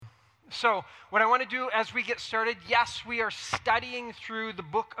So what I want to do as we get started, yes, we are studying through the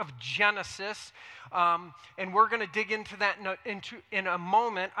book of Genesis, and we're going to dig into that in a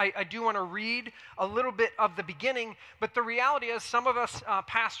moment. I do want to read a little bit of the beginning, but the reality is some of us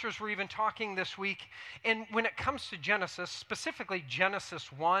pastors were even talking this week, and when it comes to Genesis, specifically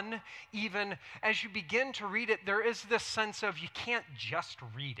Genesis 1, even as you begin to read it, there is this sense of you can't just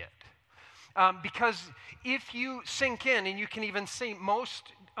read it. Because if you sink in, and you can even see most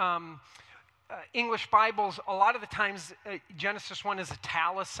English Bibles, a lot of the times Genesis 1 is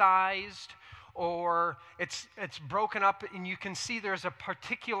italicized, or it's broken up, and you can see there's a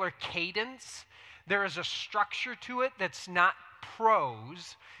particular cadence. There is a structure to it that's not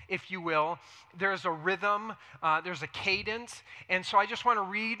prose, if you will. There's a rhythm, there's a cadence, and so I just want to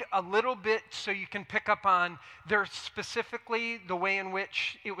read a little bit so you can pick up on there specifically the way in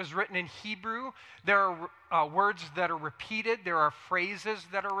which it was written in Hebrew. There are words that are repeated, there are phrases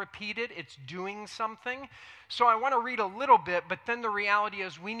that are repeated, it's doing something. So I want to read a little bit, but then the reality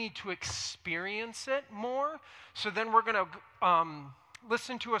is we need to experience it more. So then we're going to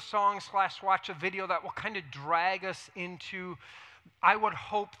listen to a song / watch a video that will kind of drag us into, I would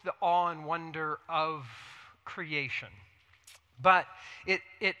hope, the awe and wonder of creation. But it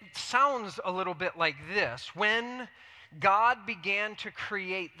sounds a little bit like this. When God began to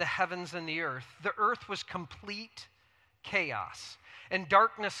create the heavens and the earth was complete chaos, and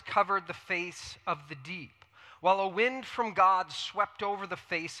darkness covered the face of the deep, while a wind from God swept over the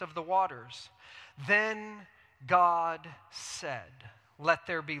face of the waters. Then God said, "Let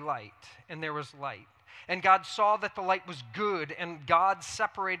there be light," and there was light. And God saw that the light was good, and God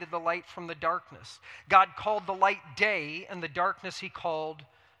separated the light from the darkness. God called the light day, and the darkness he called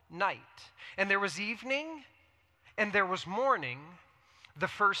night. And there was evening, and there was morning, the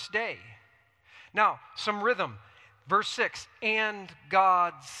first day. Now, some rhythm. Verse 6, and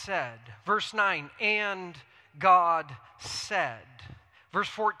God said. Verse 9, and God said. Verse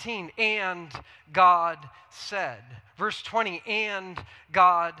 14, and God said. Verse 20, and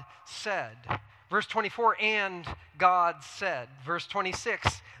God said. Verse 24, and God said. Verse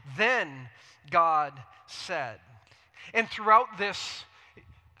 26, then God said. And throughout this,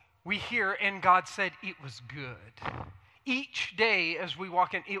 we hear, and God said, it was good. Each day as we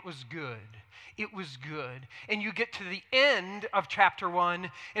walk in, it was good. It was good. And you get to the end of chapter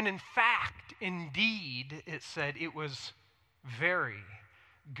 1, and in fact, indeed, it said it was very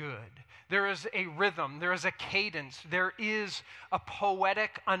good. There is a rhythm, there is a cadence, there is a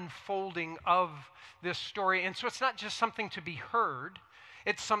poetic unfolding of this story. And so it's not just something to be heard,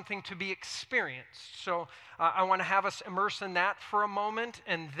 it's something to be experienced. So I want to have us immerse in that for a moment,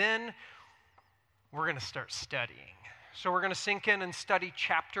 and then we're going to start studying. So we're going to sink in and study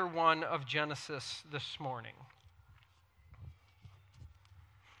chapter 1 of Genesis this morning.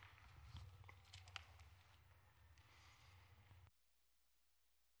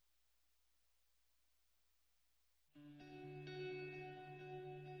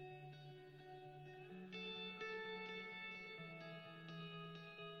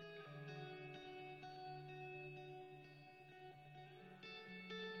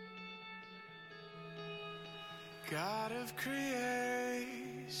 God of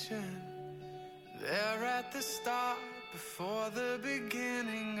creation, there at the start, before the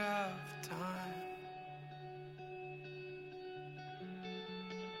beginning of time.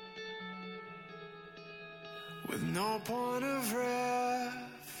 With no point of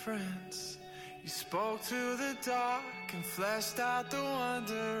reference, you spoke to the dark and fleshed out the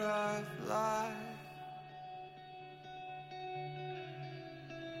wonder of life.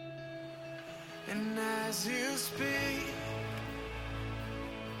 And as you speak,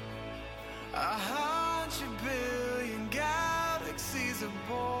 100 billion galaxies are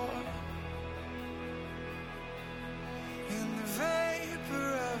born. In the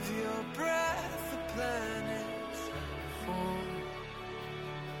vapor of your breath, the planets form.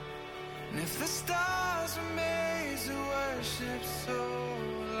 And if the stars were made to worship so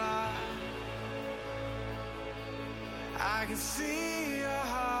loud, I can see your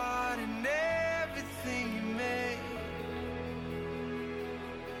heart in everything you made.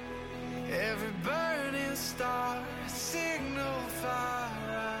 Every burning star, a signal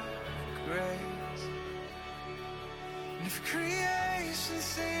fire of grace. And if creation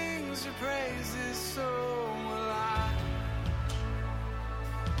sings your praises, so will I.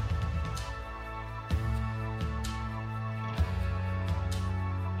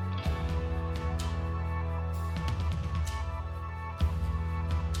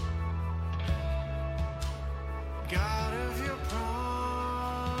 God of your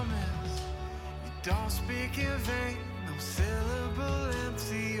promise, you don't speak in vain, no syllable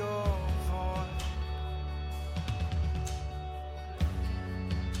empty, your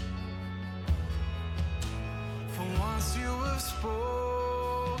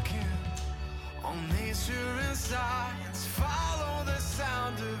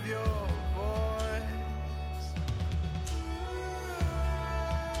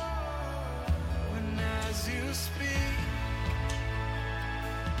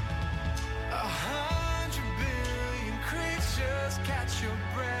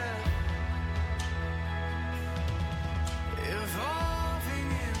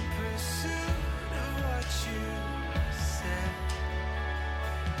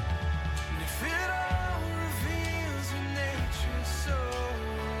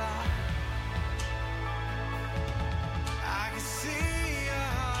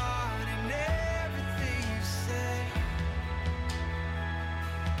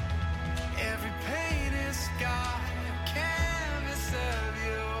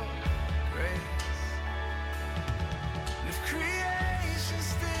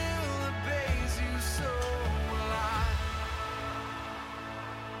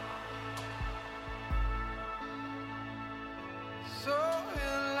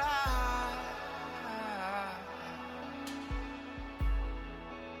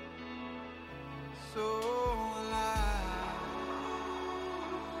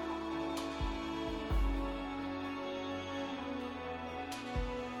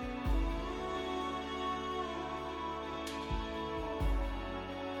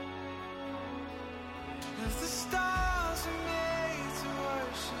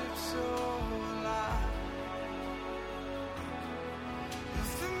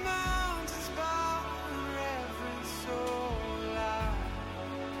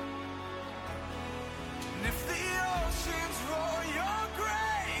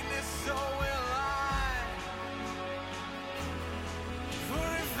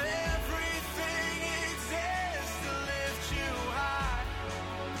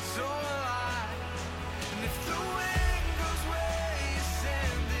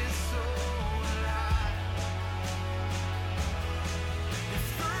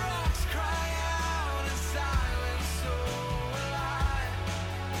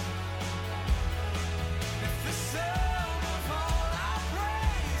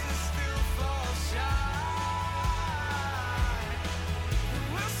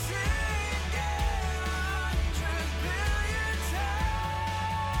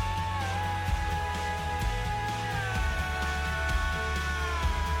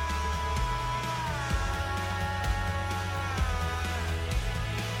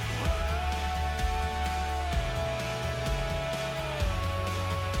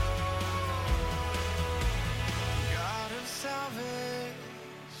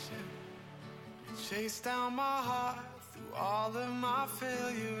chase down my heart through all of my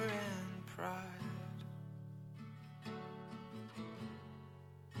failure and pride.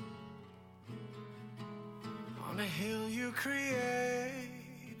 On a hill you created,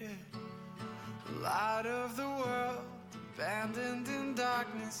 the light of the world, abandoned in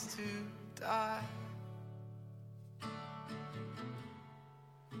darkness to die.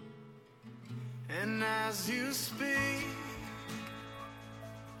 And as you speak,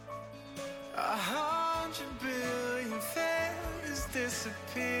 100 billion failures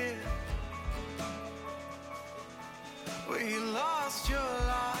disappear. Well, you lost your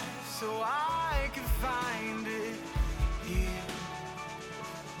life so I could find it here.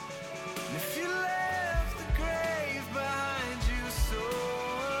 And if you left the grave behind you so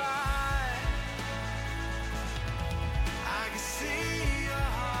alive, I can see your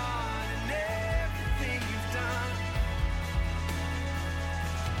heart and everything you've done.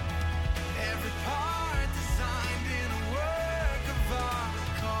 Every part designed in a work of art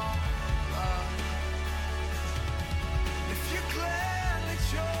called love. If you gladly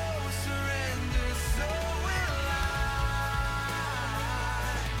chose surrender, so will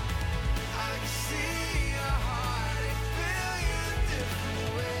I can see your heart a billion different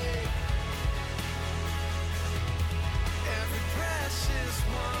ways. Every precious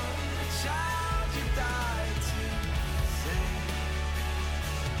one, a child you died to save.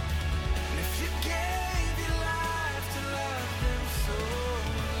 And if you gave your life to love them, so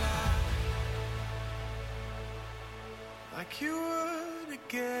will I. Like you would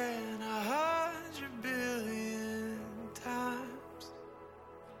again 100 billion times.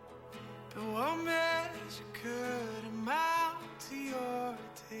 But what measure could amount to your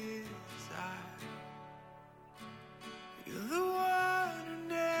desire? You're the one who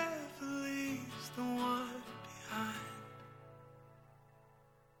never leaves the one behind.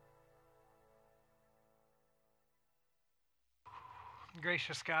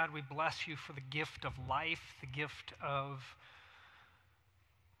 Gracious God, we bless you for the gift of life, the gift of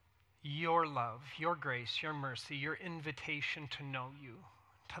your love, your grace, your mercy, your invitation to know you,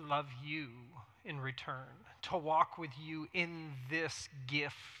 to love you in return, to walk with you in this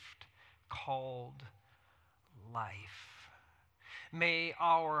gift called life. May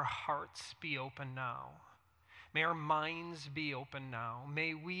our hearts be open now. May our minds be open now.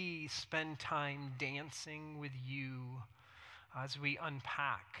 May we spend time dancing with you as we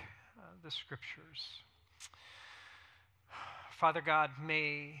unpack the scriptures. Father God,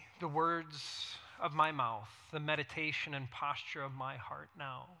 may the words of my mouth, the meditation and posture of my heart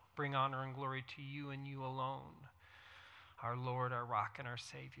now bring honor and glory to you and you alone, our Lord, our rock, and our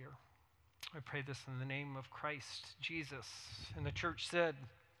Savior. I pray this in the name of Christ Jesus. And the church said,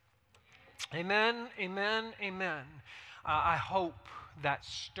 amen, amen, amen. I hope that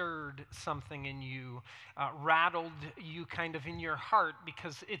stirred something in you, rattled you kind of in your heart,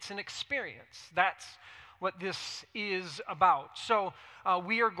 because it's an experience. That's what this is about. So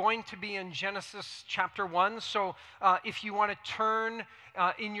we are going to be in Genesis chapter 1. So if you want to turn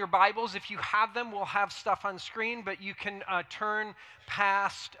in your Bibles, if you have them, we'll have stuff on screen, but you can turn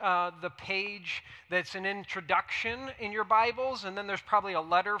past the page that's an introduction in your Bibles, and then there's probably a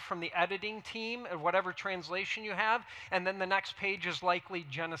letter from the editing team, whatever translation you have, and then the next page is likely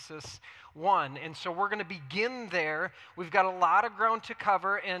Genesis 1. And so we're going to begin there. We've got a lot of ground to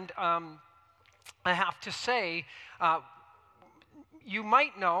cover, and I have to say, you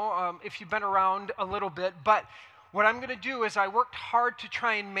might know if you've been around a little bit, but what I'm going to do is I worked hard to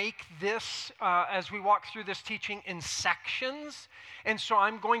try and make this, as we walk through this teaching, in sections. And so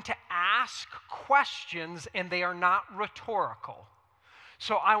I'm going to ask questions, and they are not rhetorical.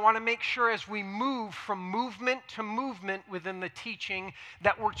 So I want to make sure as we move from movement to movement within the teaching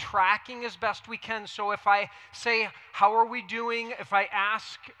that we're tracking as best we can. So if I say, how are we doing? If I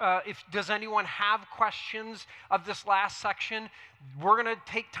ask, does anyone have questions of this last section? We're going to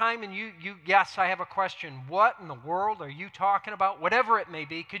take time and yes, I have a question. What in the world are you talking about? Whatever it may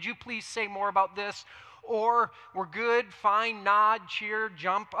be, could you please say more about this? Or we're good, fine, nod, cheer,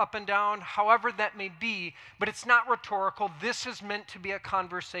 jump up and down, however that may be, but it's not rhetorical. This is meant to be a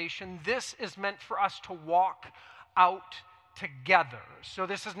conversation. This is meant for us to walk out together. So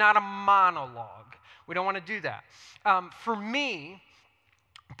this is not a monologue. We don't want to do that. For me,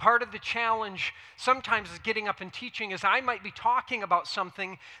 part of the challenge sometimes is getting up and teaching is I might be talking about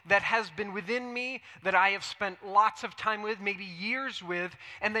something that has been within me, that I have spent lots of time with, maybe years with,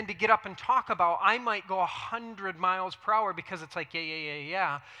 and then to get up and talk about, I might go 100 miles per hour because it's like,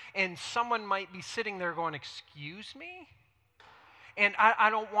 yeah. And someone might be sitting there going, excuse me? And I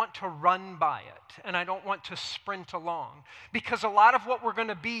don't want to run by it, and I don't want to sprint along. Because a lot of what we're going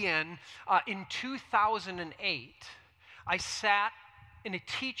to be in 2008, I sat in a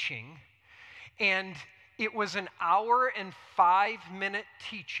teaching, and it was an 1-hour-and-5-minute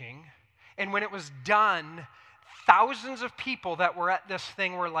teaching. And when it was done, thousands of people that were at this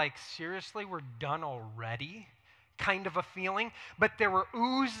thing were like, seriously, we're done already? Kind of a feeling. But there were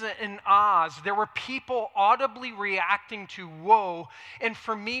oohs and ahs. There were people audibly reacting to whoa. And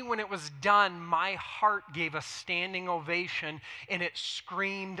for me, when it was done, my heart gave a standing ovation, and it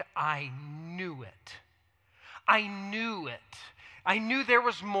screamed, I knew it. I knew it. I knew there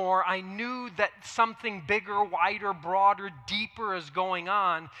was more. I knew that something bigger, wider, broader, deeper is going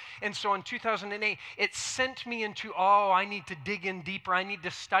on. And so in 2008, it sent me into, I need to dig in deeper. I need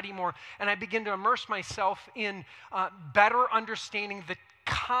to study more. And I began to immerse myself in better understanding the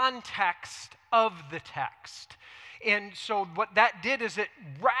context of the text. And so what that did is it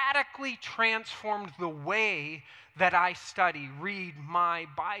radically transformed the way that I study, read my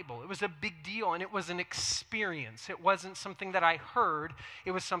Bible. It was a big deal, and it was an experience. It wasn't something that I heard.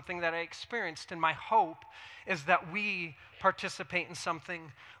 It was something that I experienced, and my hope is that we participate in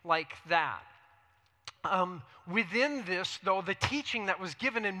something like that. Within this, though, the teaching that was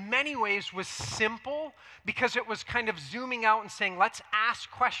given in many ways was simple because it was kind of zooming out and saying, let's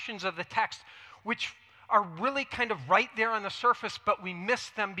ask questions of the text, which are really kind of right there on the surface, but we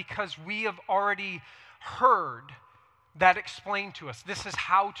miss them because we have already heard that explained to us. This is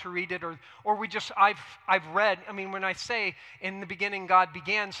how to read it, or we just, I've read, when I say in the beginning God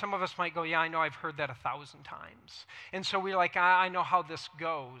began, some of us might go, yeah, I know I've heard that 1,000 times. And so we're like, I know how this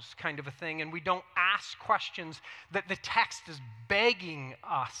goes, kind of a thing, and we don't ask questions that the text is begging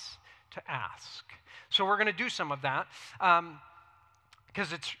us to ask. So we're going to do some of that.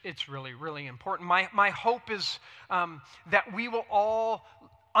 Because it's really, really important. My hope is that we will all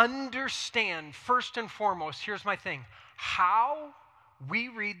understand, first and foremost, here's my thing, how we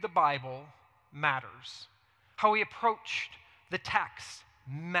read the Bible matters. How we approach the text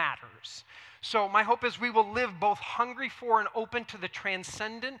matters. So my hope is we will live both hungry for and open to the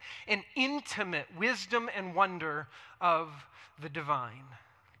transcendent and intimate wisdom and wonder of the divine.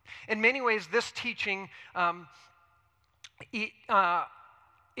 In many ways, this teaching, it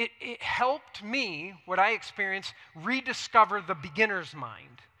helped me, what I experienced, rediscover the beginner's mind,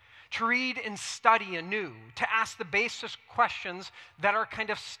 to read and study anew, to ask the basic questions that are kind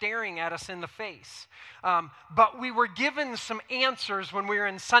of staring at us in the face. But we were given some answers when we were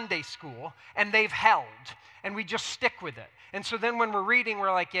in Sunday school, and they've held, and we just stick with it. And so then when we're reading,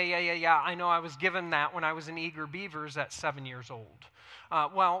 we're like, yeah, I know I was given that when I was in Eager Beavers at 7 years old.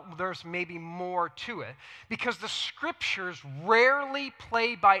 Well, there's maybe more to it, because the scriptures rarely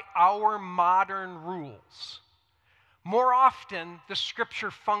play by our modern rules. More often, the scripture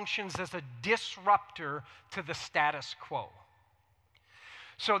functions as a disruptor to the status quo.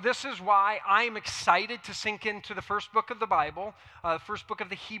 So this is why I'm excited to sink into the first book of the Bible, the first book of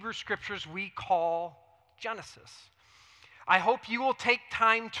the Hebrew scriptures we call Genesis. I hope you will take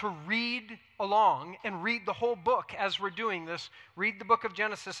time to read along and read the whole book as we're doing this. Read the book of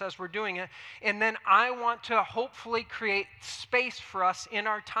Genesis as we're doing it. And then I want to hopefully create space for us in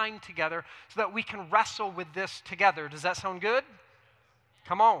our time together so that we can wrestle with this together. Does that sound good?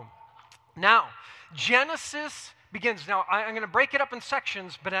 Come on. Now, Genesis begins. Now, I'm going to break it up in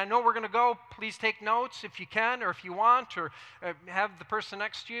sections, but I know we're going to go. Please take notes if you can or if you want, or have the person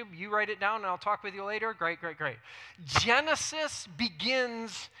next to you. You write it down, and I'll talk with you later. Great. Genesis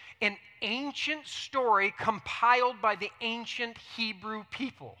begins an ancient story compiled by the ancient Hebrew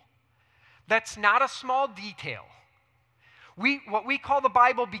people. That's not a small detail. What we call the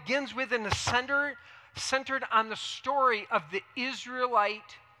Bible begins with and is centered on the story of the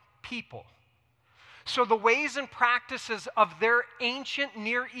Israelite people. So the ways and practices of their ancient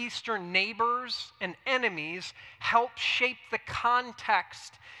Near Eastern neighbors and enemies help shape the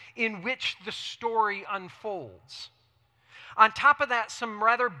context in which the story unfolds. On top of that, some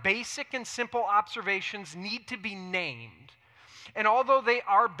rather basic and simple observations need to be named. And although they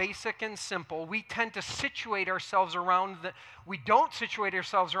are basic and simple, we tend to situate ourselves around them. We don't situate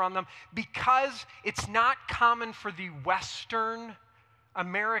ourselves around them because it's not common for the Western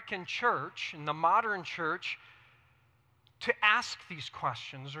American church and the modern church to ask these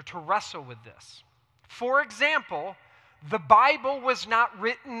questions or to wrestle with this. For example, the Bible was not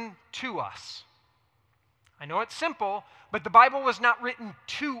written to us. I know it's simple, but the Bible was not written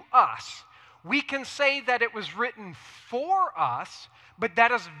to us. We can say that it was written for us, but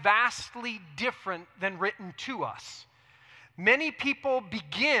that is vastly different than written to us. Many people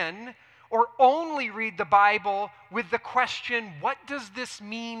begin or only read the Bible with the question, what does this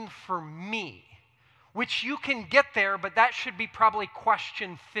mean for me? Which you can get there, but that should be probably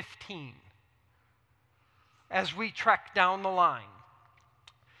question 15 as we trek down the line.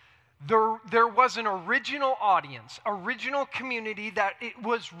 There was an original audience, original community that it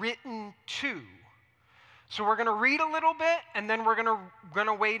was written to. So we're going to read a little bit, and then we're going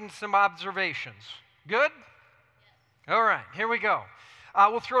to wade in some observations. Good? Yes. All right, here we go.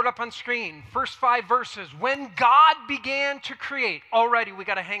 We'll throw it up on screen. First 5 verses. When God began to create, already we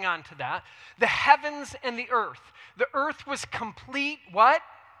got to hang on to that, the heavens and the earth was complete, what?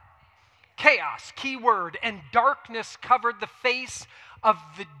 Chaos, key word, and darkness covered the face of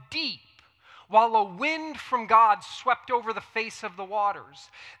the deep, while a wind from God swept over the face of the waters.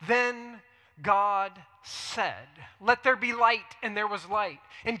 Then God said, let there be light, and there was light.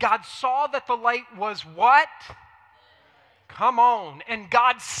 And God saw that the light was what? Come on. And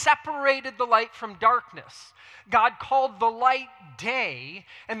God separated the light from darkness. God called the light day,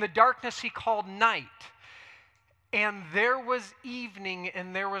 and the darkness he called night. And there was evening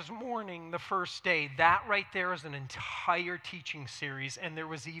and there was morning the first day. That right there is an entire teaching series. And there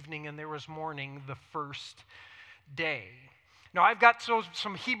was evening and there was morning the first day. Now, I've got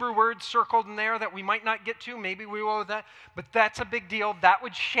some Hebrew words circled in there that we might not get to. Maybe we will with that. But that's a big deal. That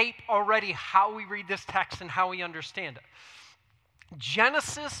would shape already how we read this text and how we understand it.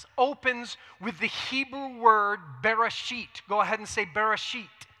 Genesis opens with the Hebrew word Bereshit. Go ahead and say Bereshit.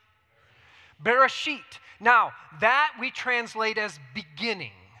 Bereshit. Now, that we translate as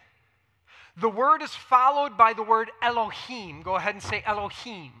beginning. The word is followed by the word Elohim. Go ahead and say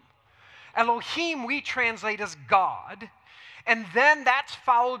Elohim. Elohim we translate as God. And then that's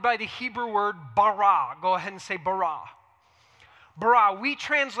followed by the Hebrew word bara. Go ahead and say bara. Bara, we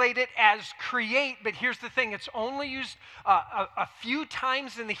translate it as create, but here's the thing. It's only used a few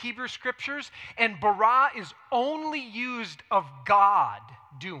times in the Hebrew scriptures, and bara is only used of God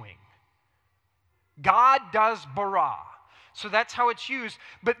doing. God does bara. So that's how it's used.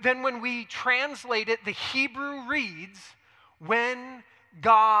 But then when we translate it, the Hebrew reads, when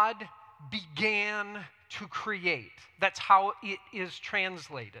God began to create. That's how it is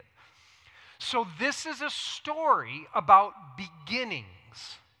translated. So this is a story about beginnings,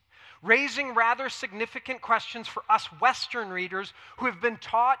 raising rather significant questions for us Western readers who have been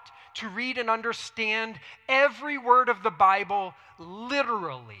taught to read and understand every word of the Bible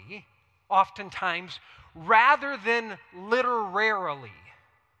literally, oftentimes, rather than literarily.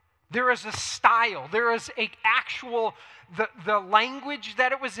 There is a style, there is an actual, the language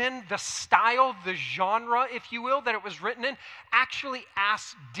that it was in, the style, the genre, if you will, that it was written in, actually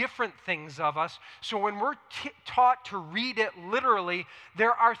asks different things of us. So when we're taught to read it literally,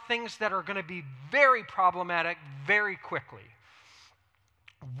 there are things that are going to be very problematic very quickly.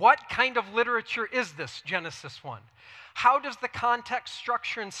 What kind of literature is this, Genesis 1? How does the context,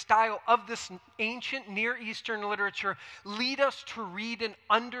 structure, and style of this ancient Near Eastern literature lead us to read and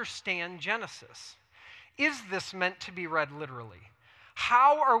understand Genesis? Is this meant to be read literally?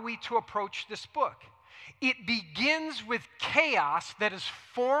 How are we to approach this book? It begins with chaos that is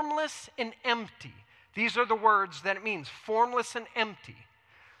formless and empty. These are the words that it means, formless and empty.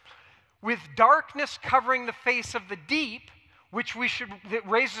 With darkness covering the face of the deep, that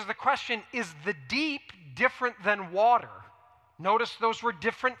raises the question, is the deep different than water? Notice those were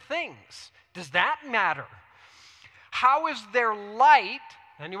different things. Does that matter? How is there light?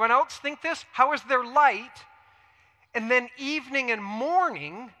 Anyone else think this? How is there light and then evening and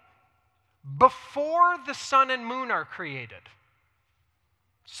morning before the sun and moon are created?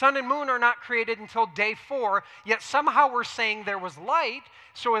 Sun and moon are not created until day 4, yet somehow we're saying there was light.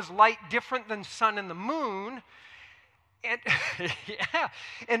 So is light different than sun and the moon? And, yeah,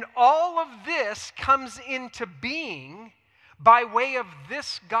 and all of this comes into being by way of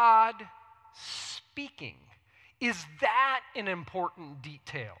this God speaking. Is that an important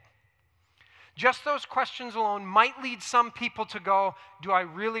detail? Just those questions alone might lead some people to go, do I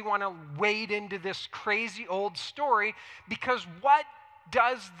really want to wade into this crazy old story? Because what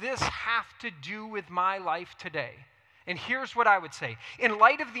does this have to do with my life today? And here's what I would say. In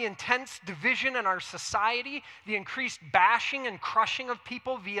light of the intense division in our society, the increased bashing and crushing of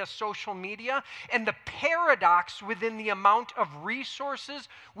people via social media, and the paradox within the amount of resources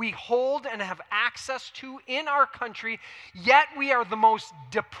we hold and have access to in our country, yet we are the most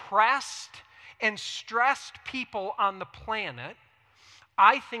depressed and stressed people on the planet,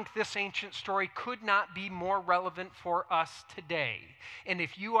 I think this ancient story could not be more relevant for us today. And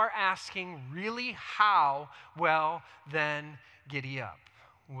if you are asking, really how, well, then giddy up.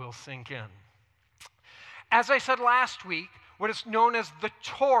 We'll sink in. As I said last week, what is known as the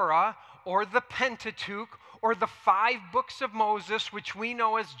Torah or the Pentateuch, or the 5 books of Moses, which we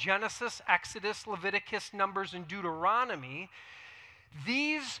know as Genesis, Exodus, Leviticus, Numbers, and Deuteronomy,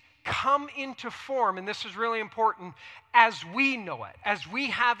 these come into form, and this is really important, as we know it, as we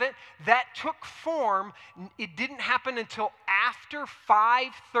have it. That took form. It didn't happen until after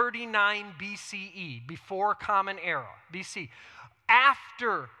 539 BCE, before Common Era, BC.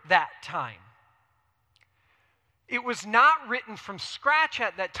 After that time. It was not written from scratch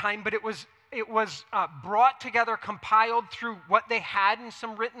at that time, but it was brought together, compiled through what they had in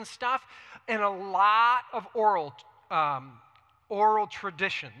some written stuff, and a lot of oral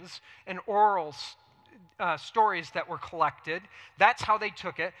traditions and oral stories that were collected. That's how they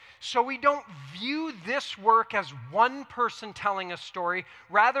took it. So we don't view this work as one person telling a story.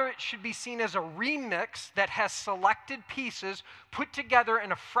 Rather, it should be seen as a remix that has selected pieces put together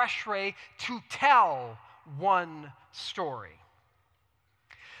in a fresh way to tell one story.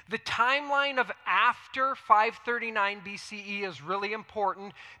 The timeline of after 539 BCE is really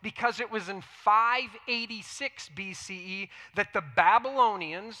important because it was in 586 BCE that the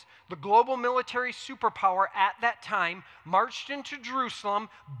Babylonians, the global military superpower at that time, marched into Jerusalem,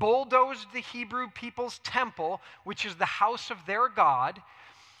 bulldozed the Hebrew people's temple, which is the house of their God.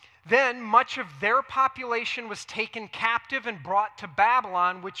 Then much of their population was taken captive and brought to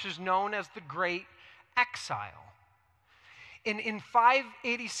Babylon, which is known as the Great Exile. In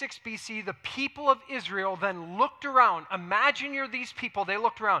 586 BC, the people of Israel then looked around. Imagine you're these people. They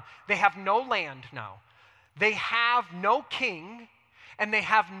looked around. They have no land now. They have no king, and they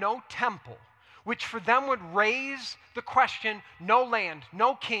have no temple, which for them would raise the question, no land,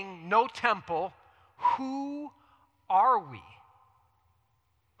 no king, no temple. Who are we?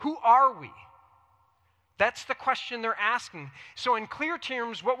 Who are we? That's the question they're asking. So in clear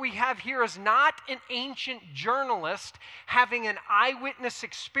terms, what we have here is not an ancient journalist having an eyewitness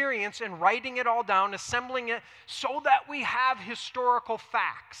experience and writing it all down, assembling it so that we have historical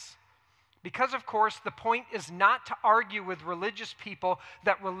facts. Because, of course, the point is not to argue with religious people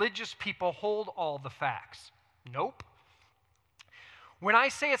that religious people hold all the facts. Nope. When I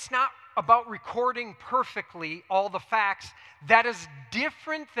say it's not about recording perfectly all the facts, that is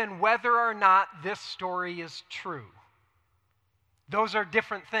different than whether or not this story is true. Those are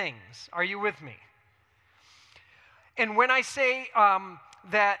different things. Are you with me? And when I say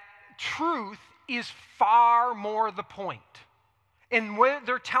that truth is far more the point, and when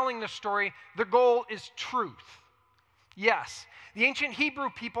they're telling the story, the goal is truth. Yes. The ancient Hebrew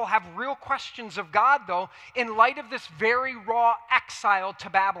people have real questions of God, though, in light of this very raw exile to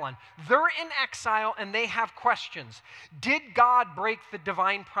Babylon. They're in exile and they have questions. Did God break the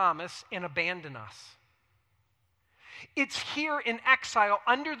divine promise and abandon us? It's here in exile,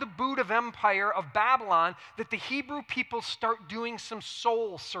 under the boot of empire of Babylon, that the Hebrew people start doing some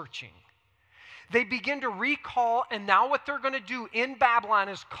soul searching. They begin to recall, and now what they're going to do in Babylon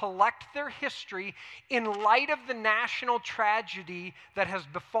is collect their history in light of the national tragedy that has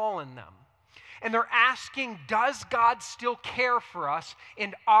befallen them. And they're asking, does God still care for us,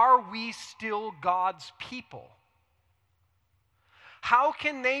 and are we still God's people? How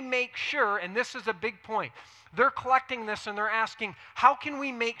can they make sure, and this is a big point, they're collecting this and they're asking, how can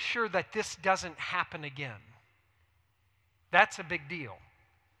we make sure that this doesn't happen again? That's a big deal.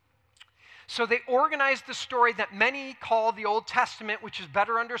 So they organized the story that many call the Old Testament, which is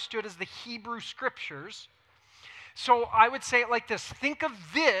better understood as the Hebrew Scriptures. So I would say it like this. Think of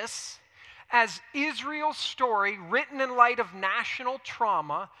this as Israel's story written in light of national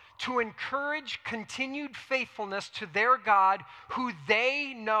trauma to encourage continued faithfulness to their God, who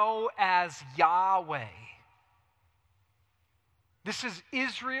they know as Yahweh. This is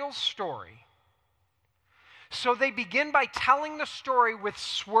Israel's story. So they begin by telling the story with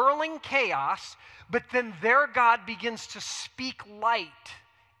swirling chaos, but then their God begins to speak light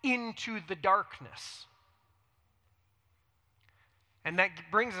into the darkness. And that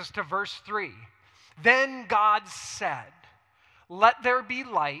brings us to verse 3. Then God said, "Let there be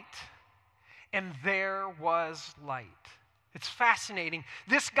light," and there was light. It's fascinating.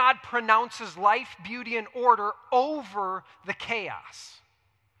 This God pronounces life, beauty, and order over the chaos.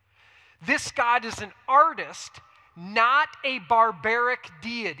 This God is an artist, not a barbaric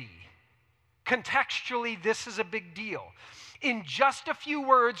deity. Contextually, this is a big deal. In just a few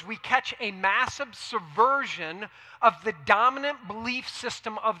words, we catch a massive subversion of the dominant belief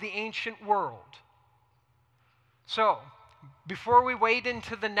system of the ancient world. So, before we wade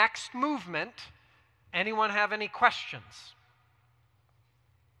into the next movement, anyone have any questions?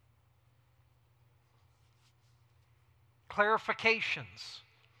 Clarifications?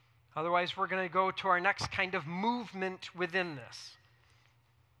 Otherwise, we're going to go to our next kind of movement within this.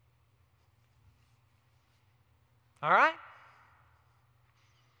 All right?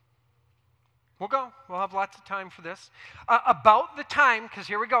 We'll go. We'll have lots of time for this. About the time, because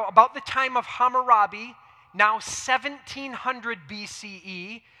here we go, about the time of Hammurabi, now 1700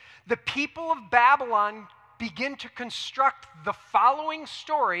 BCE, the people of Babylon begin to construct the following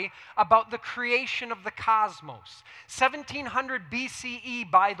story about the creation of the cosmos. 1700 BCE,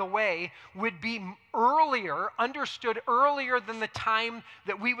 by the way, would be earlier, understood earlier than the time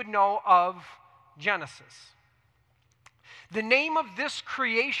that we would know of Genesis. The name of this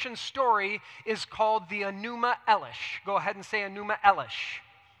creation story is called the Enuma Elish. Go ahead and say Enuma Elish.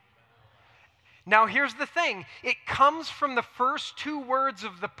 Now here's the thing. It comes from the first two words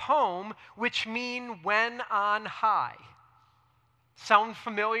of the poem, which mean when on high. Sound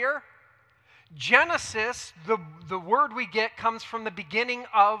familiar? Genesis, the word we get, comes from the beginning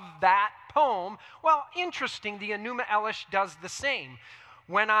of that poem. Well, interesting, the Enuma Elish does the same.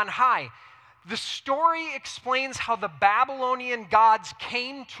 When on high. The story explains how the Babylonian gods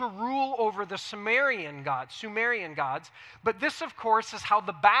came to rule over the Sumerian gods, but this, of course, is how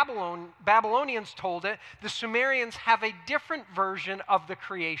the Babylonians told it. The Sumerians have a different version of the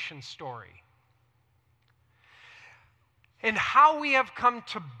creation story. And how we have come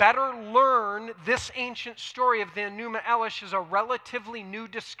to better learn this ancient story of the Enuma Elish is a relatively new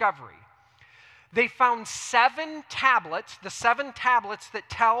discovery. They found 7 tablets, the 7 tablets that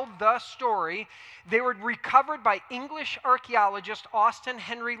tell the story. They were recovered by English archaeologist Austen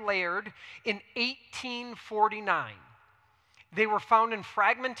Henry Layard in 1849. They were found in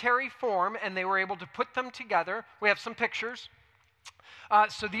fragmentary form, and they were able to put them together. We have some pictures.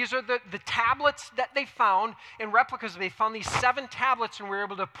 So these are the tablets that they found in replicas. They found these 7 tablets, and we were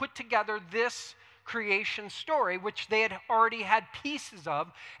able to put together this creation story, which they had already had pieces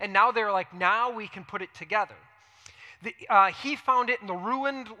of, and now they're like, now we can put it together. He found it in the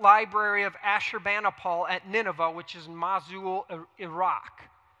ruined library of Ashurbanipal at Nineveh, which is in Mosul, Iraq.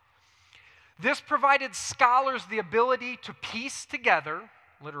 This provided scholars the ability to piece together,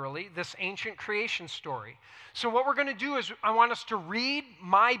 literally, this ancient creation story. So what we're going to do is I want us to read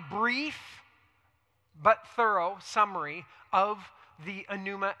my brief but thorough summary of the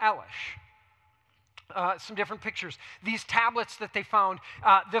Enuma Elish. Some different pictures. These tablets that they found,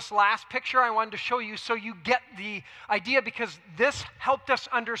 this last picture I wanted to show you so you get the idea, because this helped us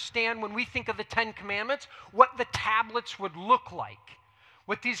understand when we think of the 10 Commandments, what the tablets would look like,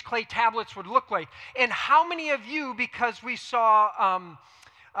 what these clay tablets would look like. And how many of you, because we saw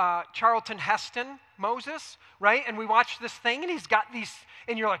Charlton Heston, Moses, right? And we watched this thing, and he's got these,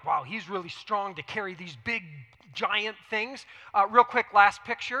 and you're like, wow, he's really strong to carry these big, giant things. Real quick, last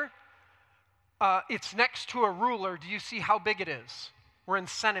picture. It's next to a ruler. Do you see how big it is? We're in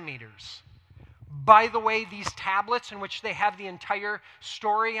centimeters. By the way, these tablets in which they have the entire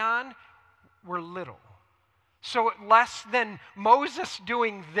story on were little. So less than Moses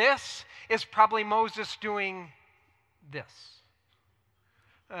doing this is probably Moses doing this.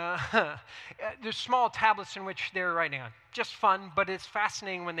 There's small tablets in which they're writing on. Just fun, but it's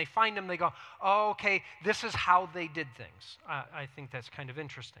fascinating when they find them. They go, oh, okay, this is how they did things. I think that's kind of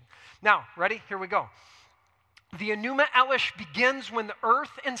interesting. Now, ready? Here we go. The Enuma Elish begins when the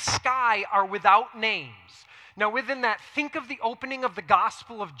earth and sky are without names. Now, within that, think of the opening of the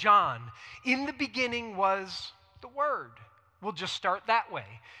Gospel of John. In the beginning was the Word. We'll just start that way.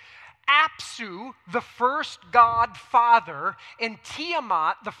 Apsu, the first god father, and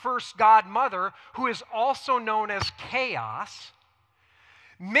Tiamat, the first god mother, who is also known as Chaos,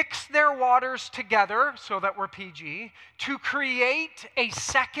 mix their waters together, so that we're PG, to create a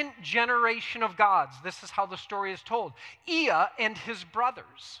second generation of gods. This is how the story is told. Ea and his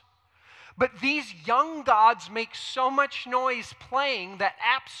brothers. But these young gods make so much noise playing that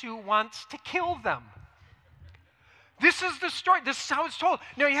Apsu wants to kill them. This is the story. This is how it's told.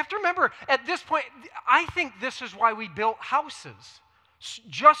 Now, you have to remember, at this point, I think this is why we built houses.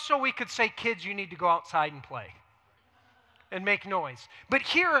 Just so we could say, kids, you need to go outside and play and make noise. But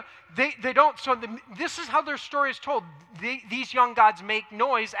here, they don't. So this is how their story is told. These young gods make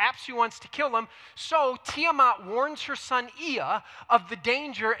noise. Apsu wants to kill them. So Tiamat warns her son Ea of the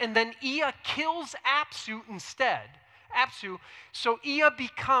danger, and then Ea kills Apsu instead. So Ea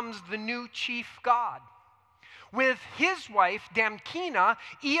becomes the new chief god. With his wife, Damkina,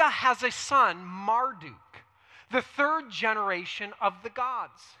 Ea has a son, Marduk, the third generation of the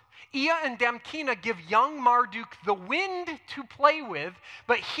gods. Ea and Damkina give young Marduk the wind to play with,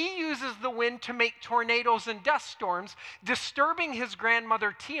 but he uses the wind to make tornadoes and dust storms, disturbing his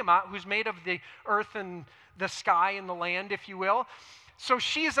grandmother Tiamat, who's made of the earth and the sky and the land, if you will. So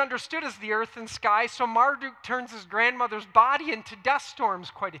she is understood as the earth and sky, so Marduk turns his grandmother's body into dust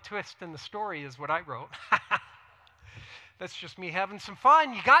storms. Quite a twist in the story is what I wrote. That's just me having some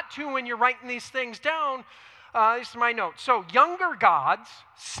fun. You got to when you're writing these things down. This is my note. So, younger gods,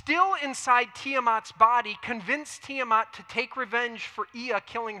 still inside Tiamat's body, convince Tiamat to take revenge for Ea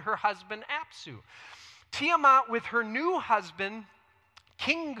killing her husband Apsu. Tiamat, with her new husband,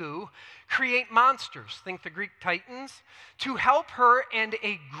 Kingu, create monsters, think the Greek Titans, to help her, and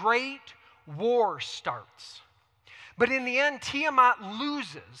a great war starts. But in the end, Tiamat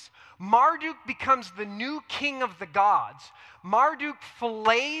loses. Marduk becomes the new king of the gods. Marduk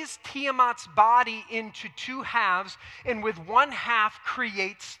fillets Tiamat's body into two halves, and with one half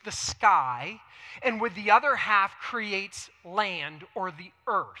creates the sky, and with the other half creates land, or the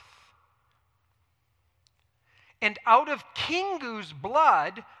earth. And out of Kingu's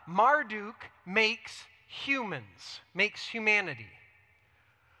blood, Marduk makes humans, makes humanity.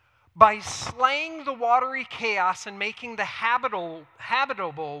 By slaying the watery chaos and making the habitable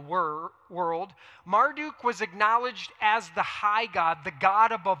world, Marduk was acknowledged as the high god, the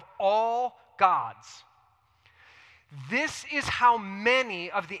god above all gods. This is how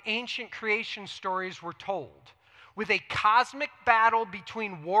many of the ancient creation stories were told, with a cosmic battle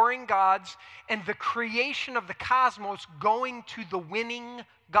between warring gods and the creation of the cosmos going to the winning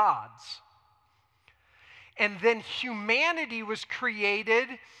gods. And then humanity was created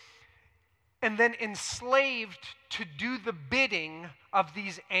and then enslaved to do the bidding of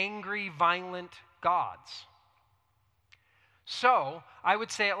these angry, violent gods. So, I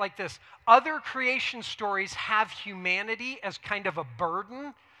would say it like this. Other creation stories have humanity as kind of a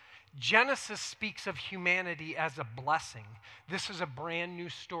burden. Genesis speaks of humanity as a blessing. This is a brand new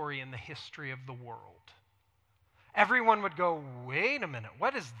story in the history of the world. Everyone would go, wait a minute,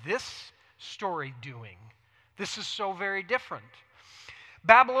 what is this story doing? This is so very different.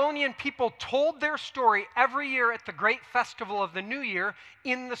 Babylonian people told their story every year at the great festival of the New Year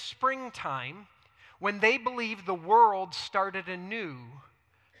in the springtime, when they believed the world started anew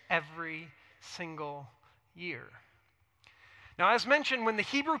every single year. Now, as mentioned, when the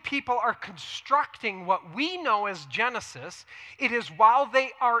Hebrew people are constructing what we know as Genesis, it is while they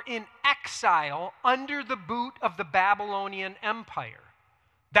are in exile under the boot of the Babylonian Empire.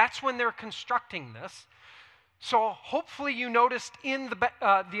 That's when they're constructing this. So hopefully you noticed in the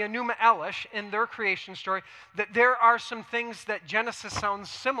Enuma Elish, in their creation story, that there are some things that Genesis sounds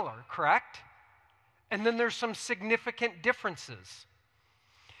similar, correct? And then there's some significant differences.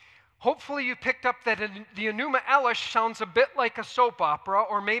 Hopefully you picked up that the Enuma Elish sounds a bit like a soap opera,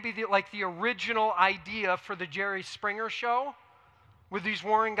 or maybe like the original idea for the Jerry Springer show with these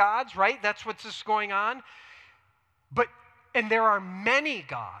warring gods, right? That's what's going on. And there are many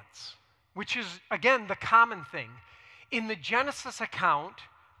gods, which is, again, the common thing. In the Genesis account,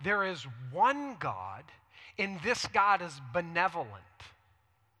 there is one God, and this God is benevolent.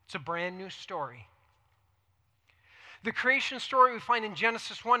 It's a brand new story. The creation story we find in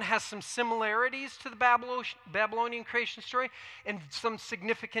Genesis 1 has some similarities to the Babylonian creation story and some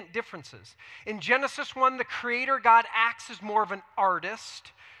significant differences. In Genesis 1, the creator God acts as more of an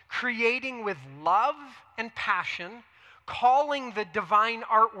artist, creating with love and passion, calling the divine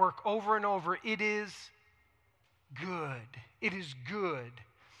artwork over and over, it is good. It is good.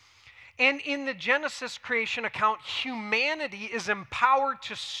 And in the Genesis creation account, humanity is empowered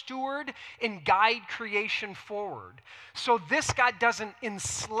to steward and guide creation forward. So this God doesn't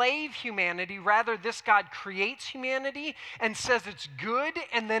enslave humanity. Rather, this God creates humanity and says it's good,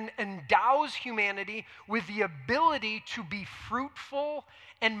 and then endows humanity with the ability to be fruitful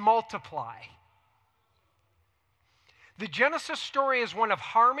and multiply. The Genesis story is one of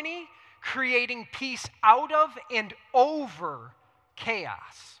harmony, creating peace out of and over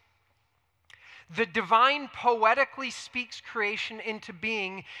chaos. The divine poetically speaks creation into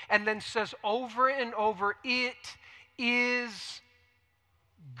being and then says over and over, it is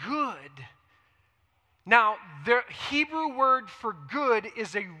good. Now, the Hebrew word for good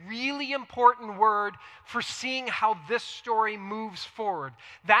is a really important word for seeing how this story moves forward.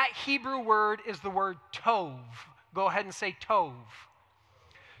 That Hebrew word is the word tov. Go ahead and say tov.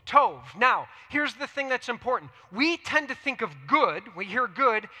 Tov. Now, here's the thing that's important. We tend to think of good, we hear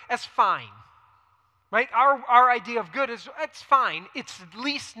good, as fine. Right? Our idea of good is, it's fine. It's at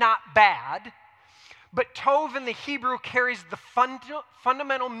least not bad. But tov in the Hebrew carries the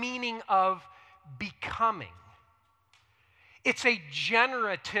fundamental meaning of becoming. It's a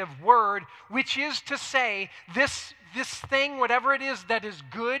generative word, which is to say, this thing, whatever it is that is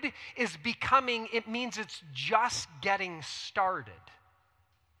good, is becoming. It means it's just getting started.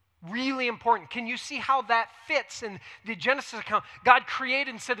 Really important. Can you see how that fits in the Genesis account? God created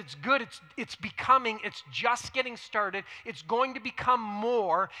and said it's good, it's becoming, it's just getting started, it's going to become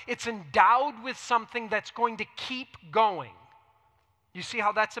more, it's endowed with something that's going to keep going. You see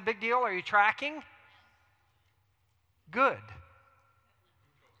how that's a big deal? Are you tracking? Good.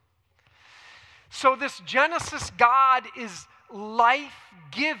 So this Genesis God is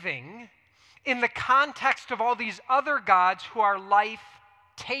life-giving in the context of all these other gods who are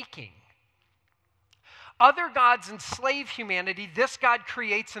life-taking. Other gods enslave humanity. This God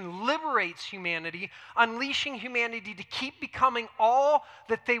creates and liberates humanity, unleashing humanity to keep becoming all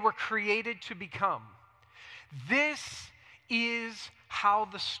that they were created to become. This is how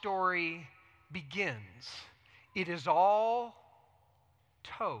the story begins. It is all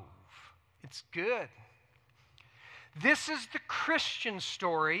Tov. It's good. This is the Christian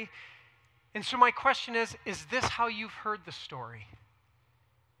story. And so my question is this how you've heard the story?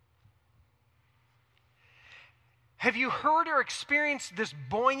 Have you heard or experienced this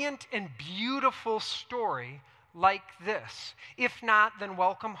buoyant and beautiful story like this? If not, then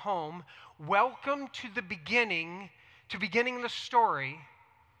welcome home. Welcome to beginning the story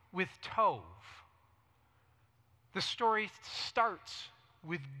with Tov. The story starts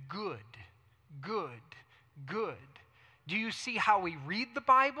with good. Do you see how we read the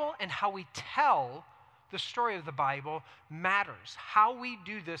Bible and how we tell the story of the Bible matters? How we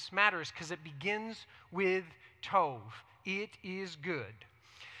do this matters because it begins with Tov. It is good.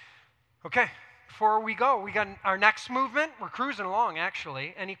 Okay, before we go, we got our next movement. We're cruising along,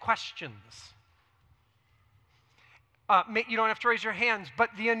 actually. Any questions? You don't have to raise your hands, but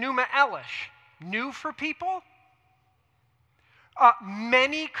the Enuma Elish, new for people?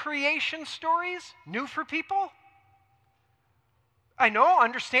 Many creation stories, new for people? I know,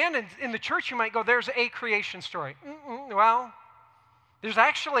 understand, in the church you might go, there's a creation story. Well, there's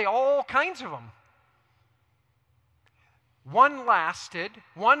actually all kinds of them. One lasted,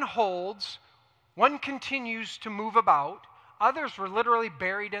 one holds, one continues to move about, others were literally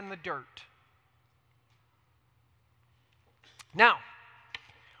buried in the dirt. Now,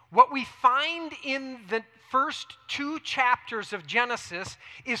 what we find in the first 2 chapters of Genesis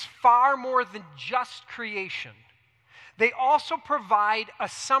is far more than just creation. They also provide a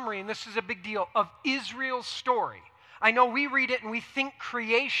summary, and this is a big deal, of Israel's story. I know we read it and we think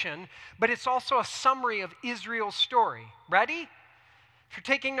creation, but it's also a summary of Israel's story. Ready? If you're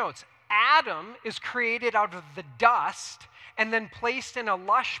taking notes, Adam is created out of the dust and then placed in a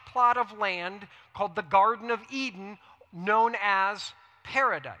lush plot of land called the Garden of Eden, known as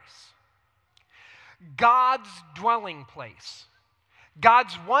paradise. God's dwelling place.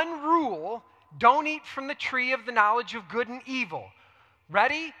 God's one rule: don't eat from the tree of the knowledge of good and evil.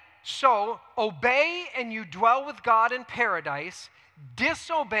 Ready? So, obey and you dwell with God in paradise.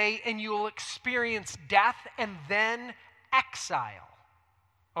 Disobey and you will experience death and then exile.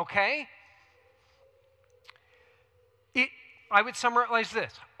 Okay? I would summarize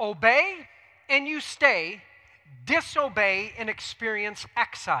this. Obey and you stay. Disobey and experience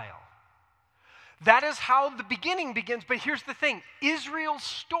exile. That is how the beginning begins. But here's the thing. Israel's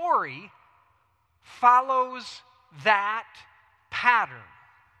story follows that pattern.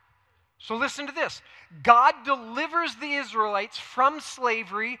 So listen to this. God delivers the Israelites from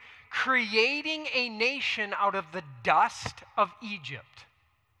slavery, creating a nation out of the dust of Egypt.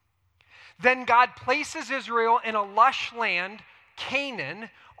 Then God places Israel in a lush land, Canaan,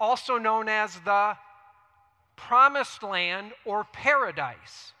 also known as the Promised Land or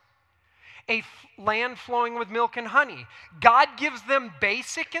Paradise, a land flowing with milk and honey. God gives them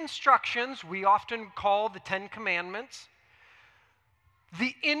basic instructions we often call the 10 Commandments.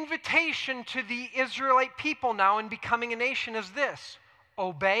 The invitation to the Israelite people now in becoming a nation is this: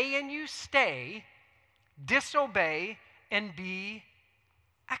 obey and you stay, disobey and be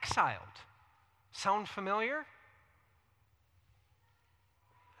exiled. Sound familiar?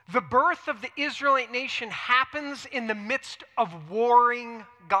 The birth of the Israelite nation happens in the midst of warring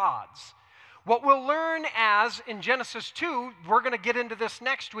gods. What we'll learn as in Genesis 2, we're going to get into this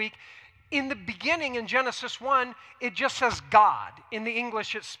next week. In the beginning, in Genesis 1, it just says God. In the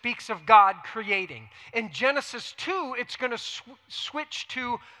English, it speaks of God creating. In Genesis 2, it's going to switch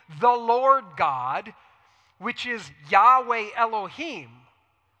to the Lord God, which is Yahweh Elohim.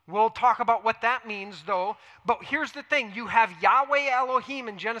 We'll talk about what that means, though. But here's the thing. You have Yahweh Elohim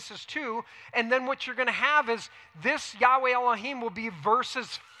in Genesis 2, and then what you're going to have is this Yahweh Elohim will be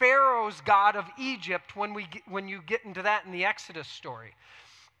versus Pharaoh's God of Egypt when you get into that in the Exodus story.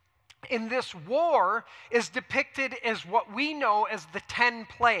 In this war is depicted as what we know as the 10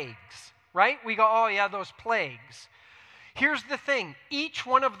 plagues, right? We go, oh yeah, those plagues. Here's the thing. Each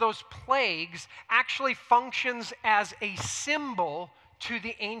one of those plagues actually functions as a symbol to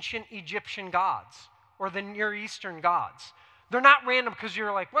the ancient Egyptian gods or the Near Eastern gods. They're not random because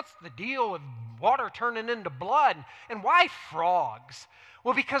you're like, what's the deal with water turning into blood? And why frogs?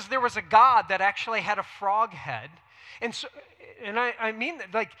 Well, because there was a god that actually had a frog head. And so, I mean,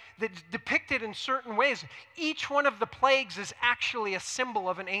 like, that's depicted in certain ways. Each one of the plagues is actually a symbol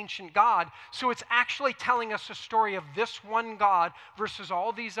of an ancient god. So it's actually telling us a story of this one God versus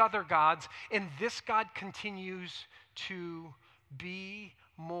all these other gods. And this God continues to be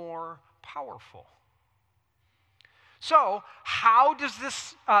more powerful. So, how does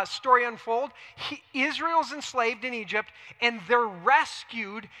this story unfold? Israel's enslaved in Egypt, and they're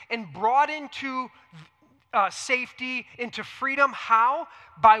rescued and brought into safety, into freedom. How?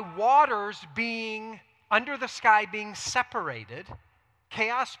 By waters being, under the sky, being separated.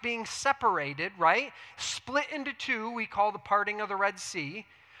 Chaos being separated, right? Split into two, we call the parting of the Red Sea,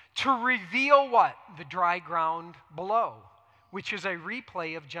 to reveal what? The dry ground below, which is a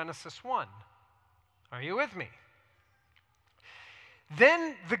replay of Genesis 1. Are you with me?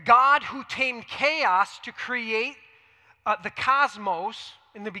 Then the God who tamed chaos to create the cosmos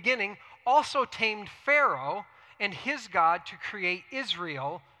in the beginning also tamed Pharaoh and his God to create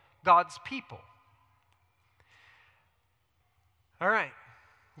Israel, God's people. All right,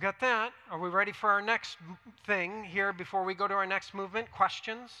 got that. Are we ready for our next thing here before we go to our next movement?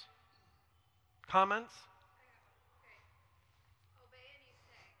 Questions? Comments?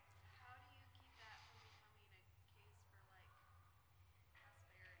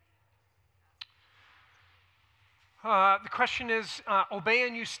 The question is, obey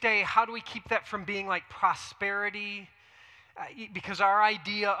and you stay, how do we keep that from being like prosperity? Because our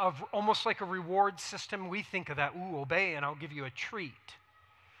idea of almost like a reward system, we think of that, ooh, obey and I'll give you a treat.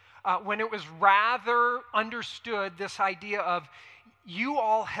 When it was rather understood, this idea of you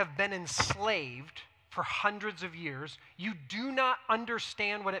all have been enslaved for hundreds of years. You do not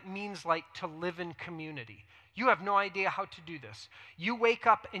understand what it means like to live in community. You have no idea how to do this. You wake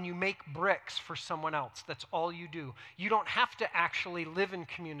up and you make bricks for someone else. That's all you do. You don't have to actually live in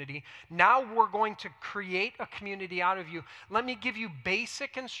community. Now we're going to create a community out of you. Let me give you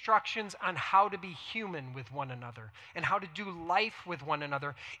basic instructions on how to be human with one another and how to do life with one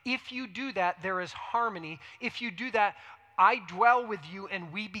another. If you do that, there is harmony. If you do that, I dwell with you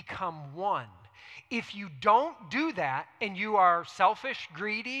and we become one. If you don't do that and you are selfish,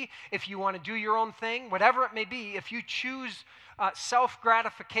 greedy, if you want to do your own thing, whatever it may be, if you choose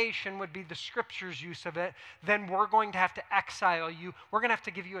self-gratification would be the scripture's use of it, then we're going to have to exile you. We're going to have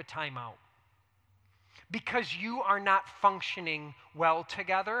to give you a timeout because you are not functioning well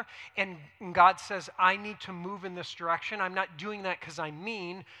together. And God says, I need to move in this direction. I'm not doing that because I'm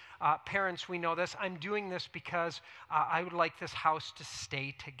mean. Parents, we know this. I'm doing this because I would like this house to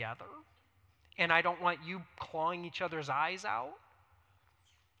stay together. And I don't want you clawing each other's eyes out.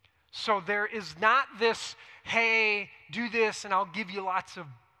 So there is not this, hey, do this and I'll give you lots of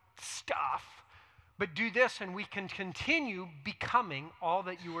stuff. But do this and we can continue becoming all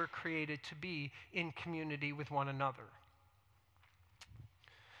that you were created to be in community with one another.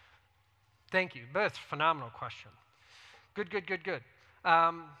 Thank you. That's a phenomenal question. Good.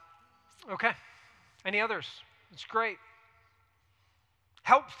 Okay. Any others? It's great.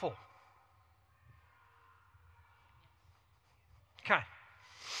 Helpful. Okay.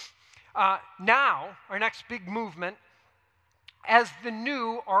 Now, our next big movement, as the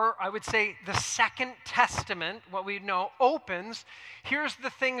new, or I would say the Second Testament, what we know, opens, here's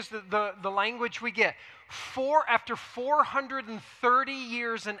the things, that the language we get. After 430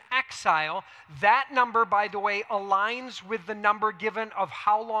 years in exile, that number, by the way, aligns with the number given of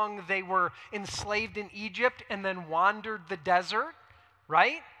how long they were enslaved in Egypt and then wandered the desert,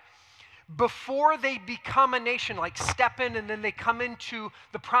 right? Before they become a nation, like step in and then they come into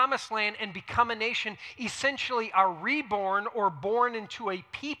the promised land and become a nation, essentially are reborn or born into a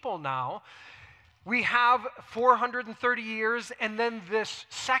people now. We have 430 years, and then this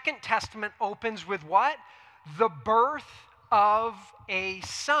Second Testament opens with what? The birth of a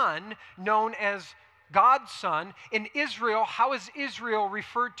son known as God's son. In Israel, how is Israel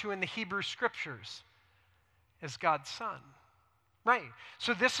referred to in the Hebrew Scriptures? As God's son. Right.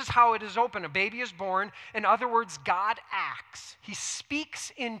 So this is how it is open. A baby is born. In other words, God acts. He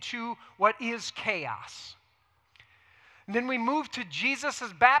speaks into what is chaos. And then we move to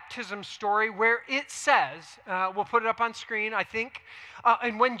Jesus' baptism story where it says, we'll put it up on screen, I think,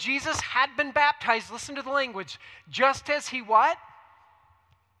 and when Jesus had been baptized, listen to the language, just as he what?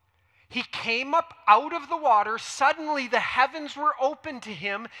 He came up out of the water. Suddenly the heavens were opened to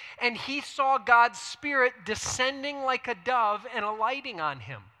him, and he saw God's Spirit descending like a dove and alighting on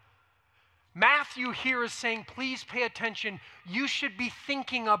him. Matthew here is saying, please pay attention. You should be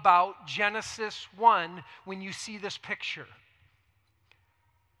thinking about Genesis 1 when you see this picture.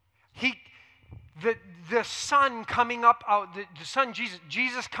 The Son coming up out, the Son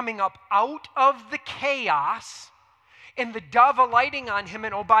Jesus coming up out of the chaos, and the dove alighting on him.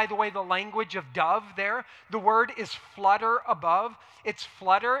 And oh, by the way, the language of dove there, the word is flutter above. It's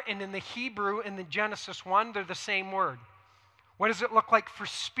flutter, and in the Hebrew, in the Genesis 1, they're the same word. What does it look like for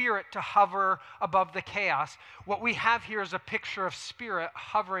Spirit to hover above the chaos? What we have here is a picture of Spirit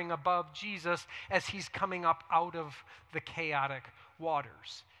hovering above Jesus as he's coming up out of the chaotic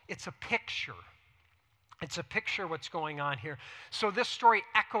waters. It's a picture. It's a picture of what's going on here. So this story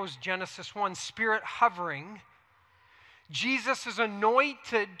echoes Genesis 1, Spirit hovering. Jesus is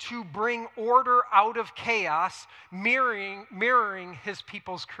anointed to bring order out of chaos, mirroring his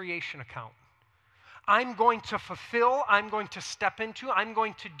people's creation account. I'm going to fulfill, I'm going to step into, I'm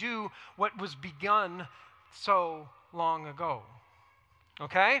going to do what was begun so long ago.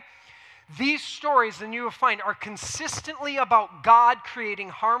 Okay? These stories, and you will find, are consistently about God creating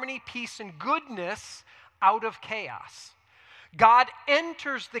harmony, peace, and goodness out of chaos. God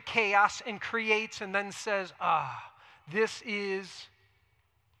enters the chaos and creates and then says, this is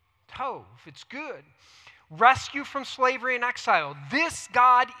tov, it's good. Rescue from slavery and exile. This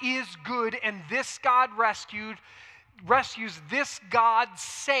God is good, and this God rescues, this God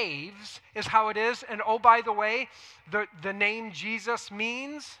saves, is how it is. And oh, by the way, the name Jesus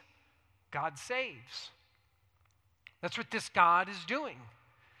means God saves. That's what this God is doing.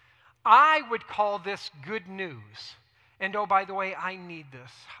 I would call this good news. And oh, by the way, I need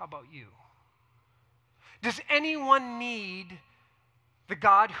this. How about you? Does anyone need the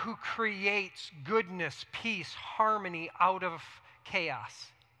God who creates goodness, peace, harmony out of chaos?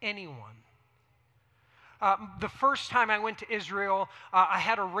 Anyone? The first time I went to Israel, I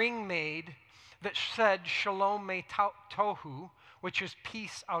had a ring made that said Shalom Me Tohu, which is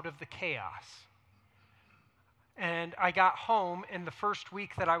peace out of the chaos. And I got home, and the first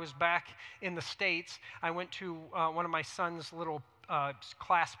week that I was back in the States, I went to one of my son's little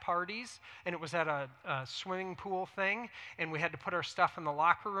class parties, and it was at a swimming pool thing, and we had to put our stuff in the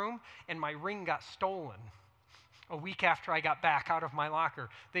locker room, and my ring got stolen a week after I got back out of my locker.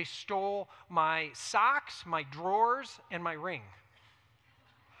 They stole my socks, my drawers, and my ring.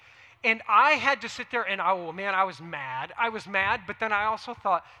 And I had to sit there, and oh man, I was mad. I was mad, but then I also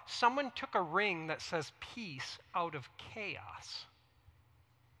thought, someone took a ring that says peace out of chaos.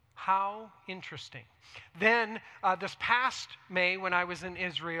 How interesting. Then this past May, when I was in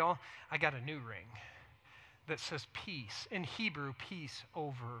Israel, I got a new ring that says peace. In Hebrew, peace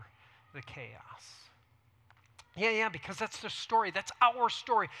over the chaos. Yeah, because that's the story. That's our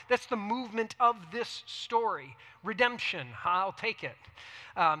story. That's the movement of this story. Redemption, I'll take it.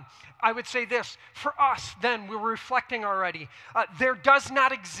 I would say this, for us then, we're reflecting already, there does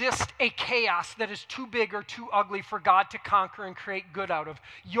not exist a chaos that is too big or too ugly for God to conquer and create good out of.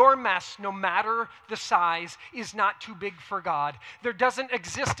 Your mess, no matter the size, is not too big for God. There doesn't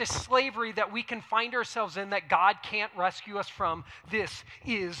exist a slavery that we can find ourselves in that God can't rescue us from. This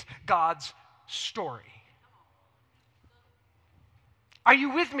is God's story. Are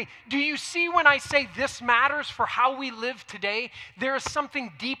you with me? Do you see when I say this matters for how we live today? There is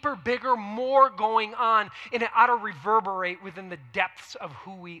something deeper, bigger, more going on, and it ought to reverberate within the depths of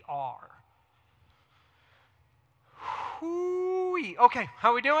who we are. Hoo-wee. Okay,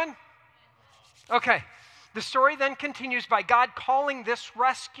 how are we doing? Okay, the story then continues by God calling this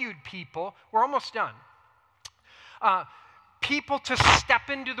rescued people, we're almost done, people to step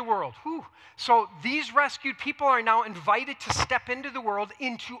into the world. Whew. So these rescued people are now invited to step into the world,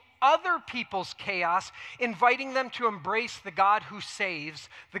 into other people's chaos, inviting them to embrace the God who saves,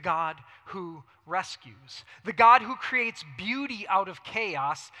 the God who rescues, the God who creates beauty out of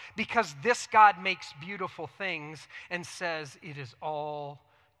chaos, because this God makes beautiful things and says it is all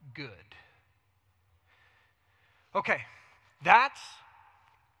good. Okay, that's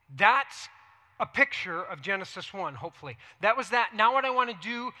a picture of Genesis 1, hopefully. That was that. Now what I want to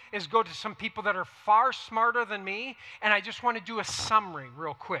do is go to some people that are far smarter than me, and I just want to do a summary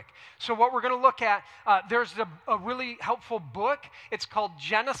real quick. So what we're going to look at, there's a really helpful book. It's called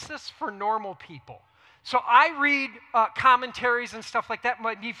Genesis for Normal People. So I read commentaries and stuff like that,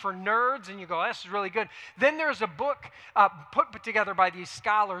 might be for nerds, and you go, this is really good. Then there's a book put together by these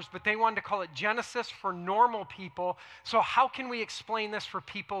scholars, but they wanted to call it Genesis for Normal People. So how can we explain this for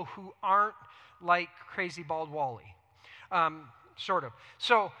people who aren't like Crazy Bald Wally? sort of.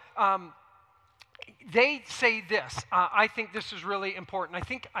 So they say this. I think this is really important. I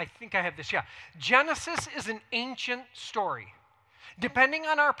think I have this. Yeah, Genesis is an ancient story. Depending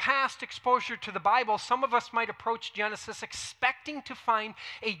on our past exposure to the Bible, some of us might approach Genesis expecting to find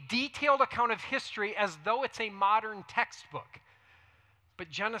a detailed account of history as though it's a modern textbook. But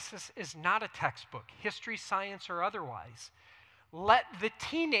Genesis is not a textbook, history, science, or otherwise. Let the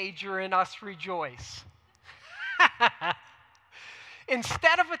teenager in us rejoice.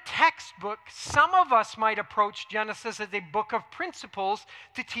 Instead of a textbook, some of us might approach Genesis as a book of principles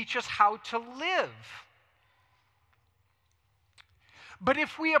to teach us how to live. But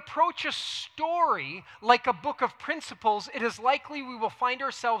if we approach a story like a book of principles, it is likely we will find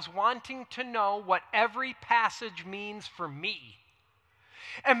ourselves wanting to know what every passage means for me.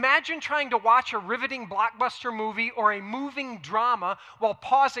 Imagine trying to watch a riveting blockbuster movie or a moving drama while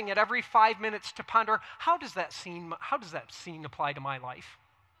pausing at every 5 minutes to ponder, how does that scene apply to my life?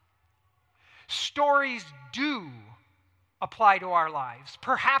 Stories do apply to our lives,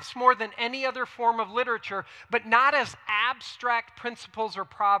 perhaps more than any other form of literature, but not as abstract principles or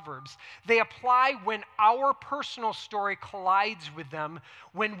proverbs. They apply when our personal story collides with them,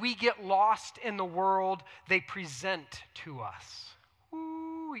 when we get lost in the world they present to us.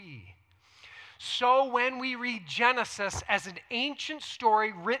 Ooh-wee. So when we read Genesis as an ancient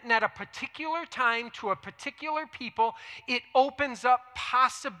story written at a particular time to a particular people, it opens up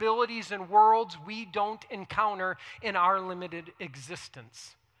possibilities and worlds we don't encounter in our limited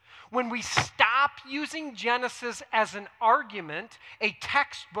existence. When we stop using Genesis as an argument, a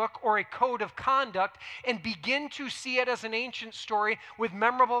textbook, or a code of conduct, and begin to see it as an ancient story with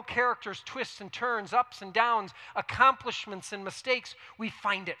memorable characters, twists and turns, ups and downs, accomplishments and mistakes, we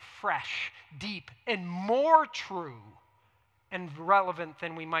find it fresh, deep, and more true and relevant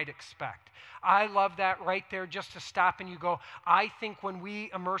than we might expect. I love that right there, just to stop and you go, I think when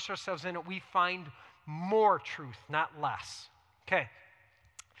we immerse ourselves in it, we find more truth, not less. Okay.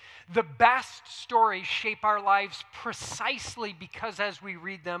 The best stories shape our lives precisely because as we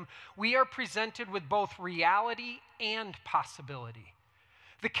read them, we are presented with both reality and possibility.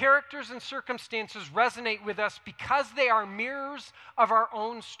 The characters and circumstances resonate with us because they are mirrors of our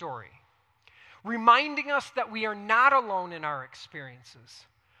own story, reminding us that we are not alone in our experiences.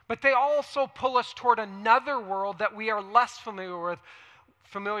 But they also pull us toward another world that we are less familiar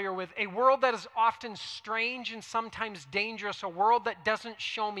with, a world that is often strange and sometimes dangerous, a world that doesn't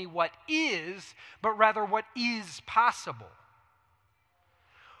show me what is, but rather what is possible.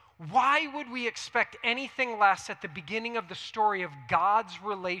 Why would we expect anything less at the beginning of the story of God's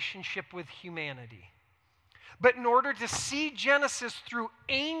relationship with humanity? But in order to see Genesis through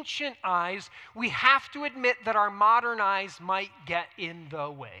ancient eyes, we have to admit that our modern eyes might get in the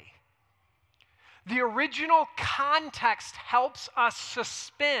way. The original context helps us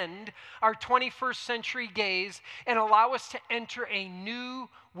suspend our 21st century gaze and allow us to enter a new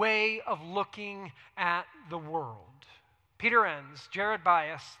way of looking at the world. Peter Enns, Jared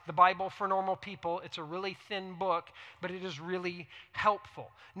Byas, The Bible for Normal People. It's a really thin book, but it is really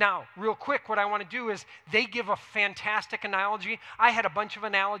helpful. Now, real quick, what I want to do is they give a fantastic analogy. I had a bunch of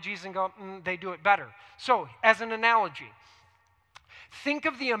analogies and go, they do it better. So, as an analogy, think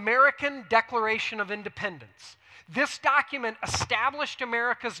of the American Declaration of Independence. This document established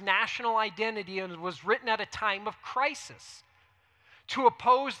America's national identity and was written at a time of crisis to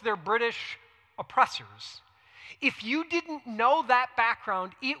oppose their British oppressors. If you didn't know that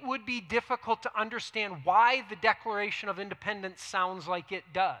background, it would be difficult to understand why the Declaration of Independence sounds like it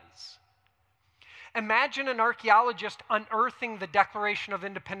does. Imagine an archaeologist unearthing the Declaration of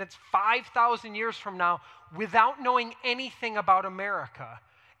Independence 5,000 years from now without knowing anything about America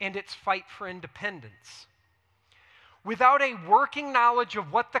and its fight for independence. Without a working knowledge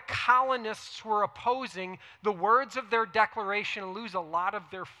of what the colonists were opposing, the words of their declaration lose a lot of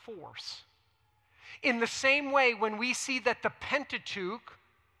their force. In the same way, when we see that the Pentateuch,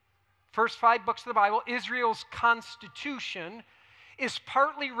 first 5 books of the Bible, Israel's constitution, is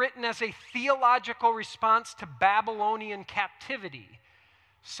partly written as a theological response to Babylonian captivity,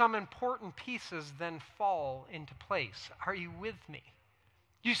 some important pieces then fall into place. Are you with me?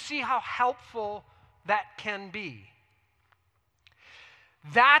 You see how helpful that can be?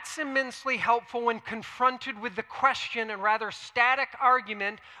 That's immensely helpful when confronted with the question and rather static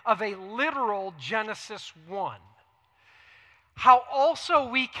argument of a literal Genesis 1. How also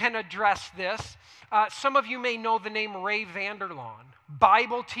we can address this, some of you may know the name Ray Vander Laan.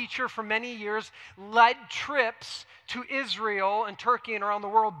 Bible teacher for many years, led trips to Israel and Turkey and around the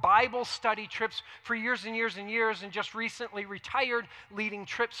world, Bible study trips for years and years and years, and just recently retired leading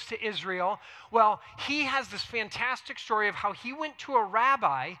trips to Israel. Well, he has this fantastic story of how he went to a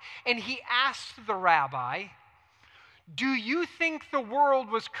rabbi and he asked the rabbi, do you think the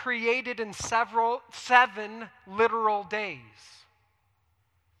world was created in 7 literal days?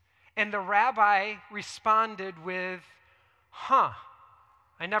 And the rabbi responded with,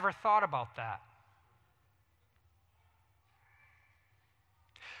 I never thought about that.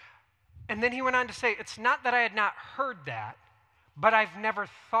 And then he went on to say, it's not that I had not heard that, but I've never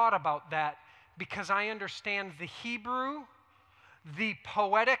thought about that because I understand the Hebrew, the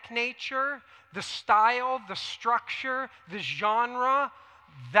poetic nature, the style, the structure, the genre.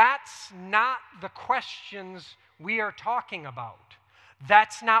 That's not the questions we are talking about.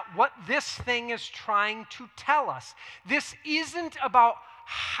 That's not what this thing is trying to tell us. This isn't about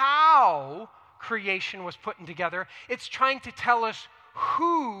how creation was put together. It's trying to tell us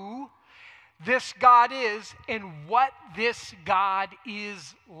who this God is and what this God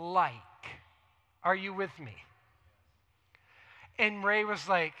is like. Are you with me? And Ray was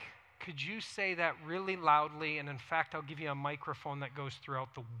like, could you say that really loudly? And in fact, I'll give you a microphone that goes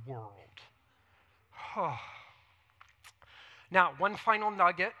throughout the world. Now, one final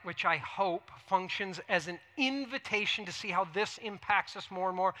nugget, which I hope functions as an invitation to see how this impacts us more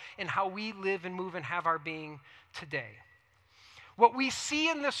and more and how we live and move and have our being today. What we see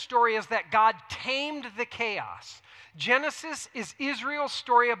in this story is that God tamed the chaos. Genesis is Israel's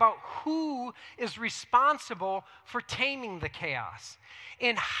story about who is responsible for taming the chaos.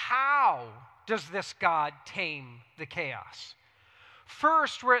 And how does this God tame the chaos?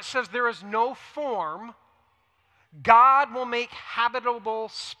 First, where it says there is no form, God will make habitable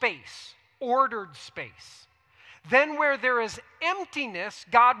space, ordered space. Then where there is emptiness,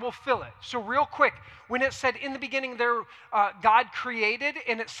 God will fill it. So real quick, when it said in the beginning God created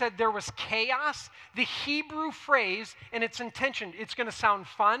and it said there was chaos, the Hebrew phrase and its intention, it's going to sound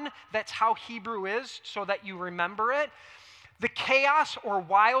fun. That's how Hebrew is so that you remember it. The chaos or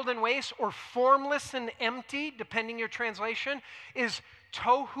wild and waste or formless and empty, depending your translation, is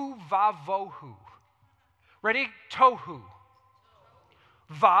tohu vavohu. Ready? Tohu.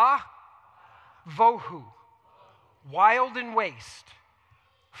 Va. Vohu. Wild and waste.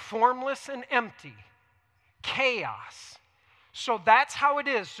 Formless and empty. Chaos. So that's how it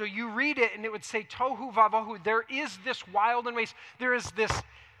is. So you read it and it would say tohu vavohu. There is this wild and waste. There is this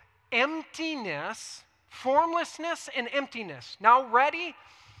emptiness, formlessness and emptiness. Now ready?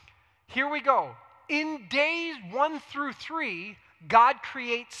 Here we go. In days 1 through 3, God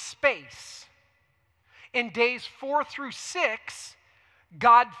creates space. In days 4 through 6,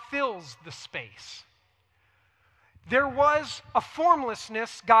 God fills the space. There was a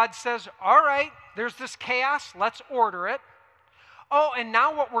formlessness. God says, all right, there's this chaos, let's order it. Oh, and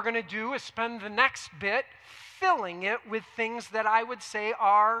now what we're going to do is spend the next bit filling it with things that I would say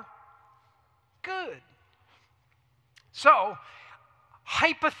are good. So,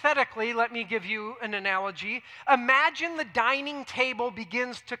 hypothetically, let me give you an analogy. Imagine the dining table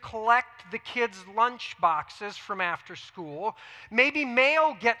begins to collect the kids' lunch boxes from after school. Maybe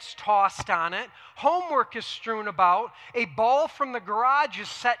mail gets tossed on it. Homework is strewn about. A ball from the garage is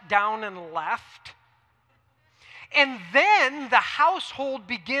set down and left. And then the household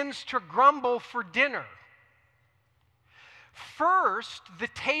begins to grumble for dinner. First, the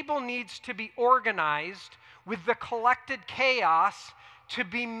table needs to be organized with the collected chaos to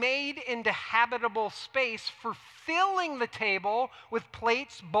be made into habitable space for filling the table with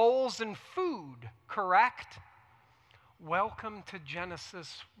plates, bowls, and food, correct? Welcome to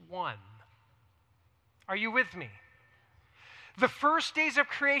Genesis 1. Are you with me? The first days of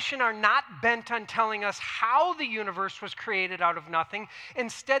creation are not bent on telling us how the universe was created out of nothing.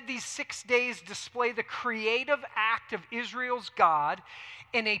 Instead, these 6 days display the creative act of Israel's God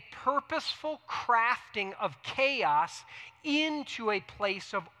in a purposeful crafting of chaos into a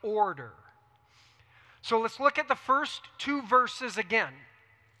place of order. So let's look at the first 2 verses again.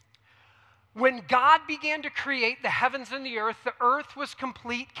 When God began to create the heavens and the earth was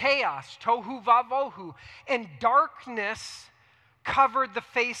complete chaos, tohu vavohu, and darkness covered the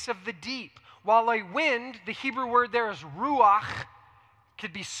face of the deep, while a wind, the Hebrew word there is ruach,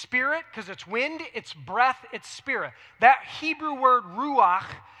 could be spirit, because it's wind, it's breath, it's spirit. That Hebrew word ruach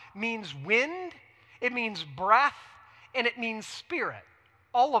means wind, it means breath, and it means spirit.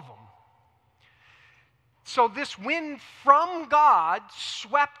 All of them. So this wind from God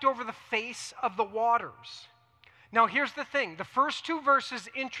swept over the face of the waters. Now, here's the thing. The first two verses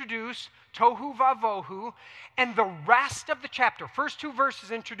introduce tohu vavohu, and the rest of the chapter, first two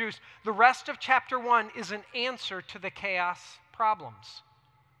verses introduce, the rest of chapter 1 is an answer to the chaos problems.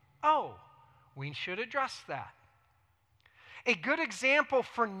 Oh, we should address that. A good example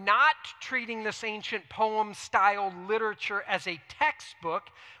for not treating this ancient poem-style literature as a textbook,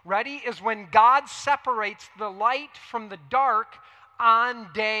 ready, is when God separates the light from the dark on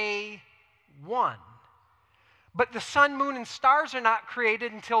day 1. But the sun, moon, and stars are not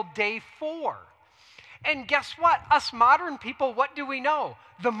created until day 4. And guess what? Us modern people, what do we know?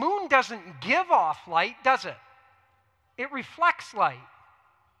 The moon doesn't give off light, does it? It reflects light.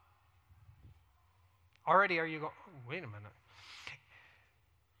 Already, are you going, wait a minute.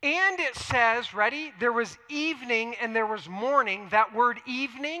 And it says, ready, there was evening and there was morning. That word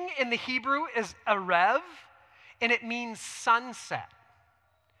evening in the Hebrew is erev, and it means sunset.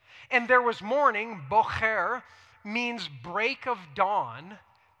 And there was morning, bocher, means break of dawn,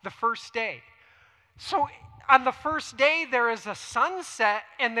 the first day. So on the first day, there is a sunset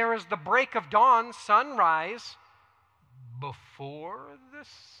and there is the break of dawn, sunrise, before the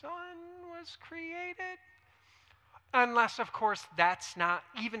sun was created. Unless, of course, that's not,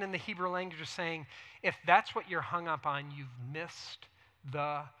 even in the Hebrew language, is saying, if that's what you're hung up on, you've missed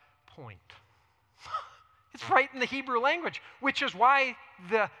the point. It's right in the Hebrew language, which is why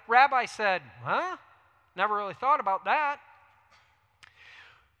the rabbi said, huh? Never really thought about that.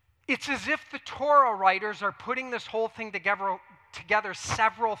 It's as if the Torah writers are putting this whole thing together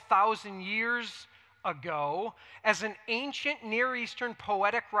several thousand years ago as an ancient Near Eastern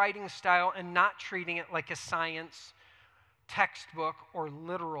poetic writing style and not treating it like a science textbook or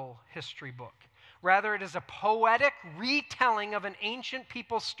literal history book. Rather, it is a poetic retelling of an ancient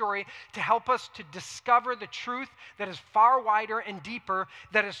people's story to help us to discover the truth that is far wider and deeper,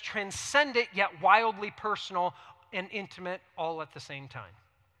 that is transcendent yet wildly personal and intimate all at the same time.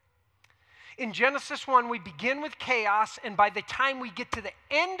 In Genesis 1, we begin with chaos, and by the time we get to the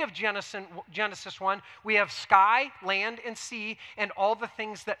end of Genesis 1, we have sky, land, and sea, and all the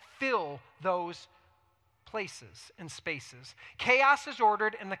things that fill those places and spaces. Chaos is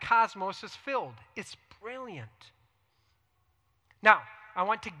ordered and the cosmos is filled. It's brilliant. Now, I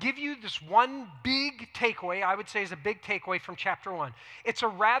want to give you this one big takeaway, I would say is a big takeaway from chapter 1. It's a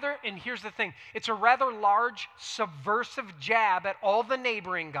rather, and here's the thing, it's a rather large subversive jab at all the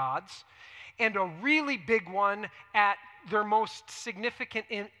neighboring gods and a really big one at their most significant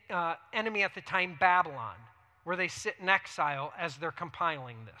enemy at the time, Babylon, where they sit in exile as they're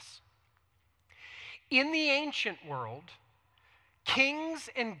compiling this. In the ancient world, kings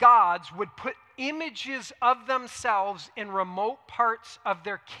and gods would put images of themselves in remote parts of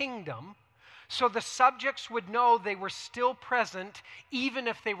their kingdom so the subjects would know they were still present even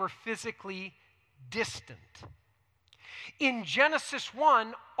if they were physically distant. In Genesis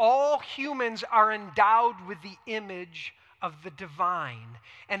 1, all humans are endowed with the image of the divine,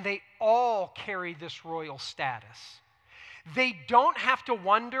 and they all carry this royal status. They don't have to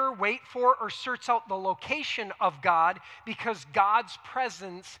wonder, wait for, or search out the location of God because God's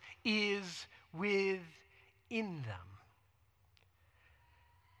presence is within them.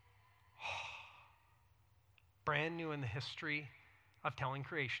 Brand new in the history of telling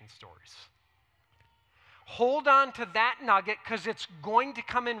creation stories. Hold on to that nugget because it's going to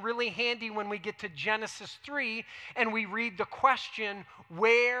come in really handy when we get to Genesis 3 and we read the question,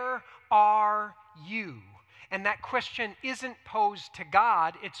 where are you? And that question isn't posed to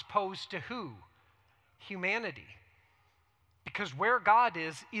God, it's posed to who? Humanity. Because where God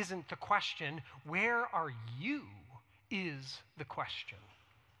is isn't the question, where are you is the question.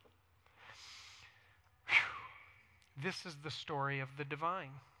 Whew. This is the story of the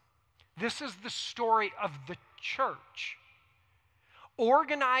divine. This is the story of the church.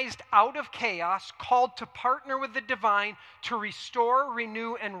 Organized out of chaos, called to partner with the divine to restore,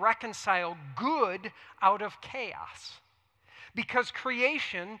 renew, and reconcile good out of chaos. Because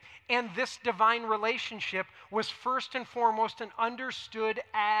creation and this divine relationship was first and foremost and understood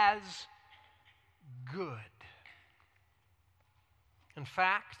as good. In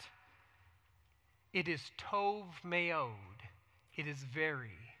fact, it is tov meod. It is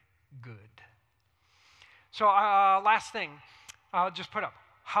very good. So last thing. I'll just put up,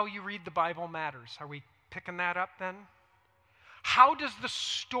 how you read the Bible matters. Are we picking that up then? How does the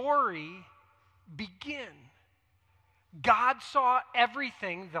story begin? God saw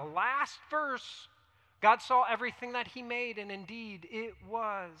everything, the last verse, God saw everything that he made, and indeed it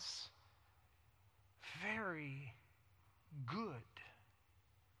was very good.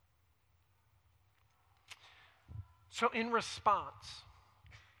 So in response,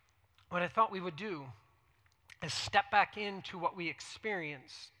 what I thought we would do is step back into what we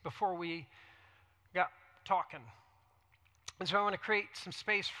experienced before we got talking. And so I want to create some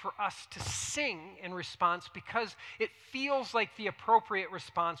space for us to sing in response, because it feels like the appropriate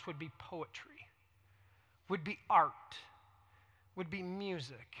response would be poetry, would be art, would be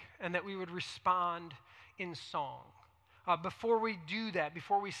music, and that we would respond in song. Before we do that,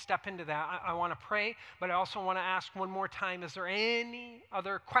 before we step into that, I want to pray, but I also want to ask one more time, is there any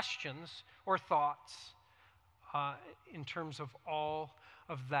other questions or thoughts in terms of all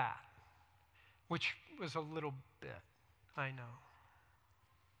of that? Which was a little bit, I know.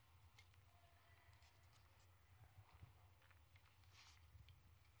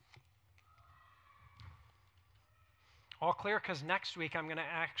 All clear? Because next week I'm going to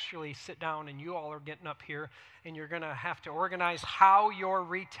actually sit down and you all are getting up here and you're going to have to organize how you're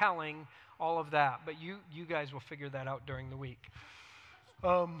retelling all of that. But you guys will figure that out during the week.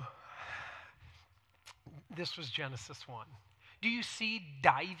 This was Genesis 1. Do you see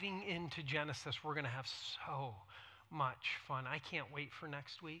diving into Genesis? We're going to have so much fun. I can't wait for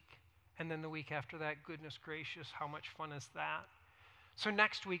next week. And then the week after that, goodness gracious, how much fun is that? So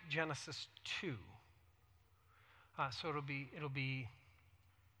next week, Genesis 2. So it'll be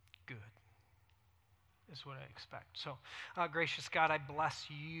good, is what I expect. So, gracious God, I bless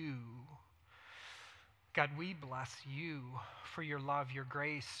you. God, we bless you for your love, your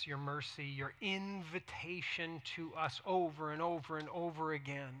grace, your mercy, your invitation to us over and over and over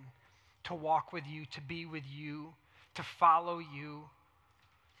again to walk with you, to be with you, to follow you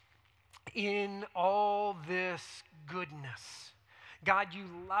in all this goodness. God, you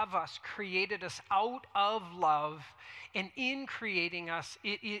love us, created us out of love, and in creating us,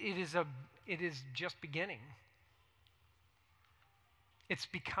 it is just beginning. It's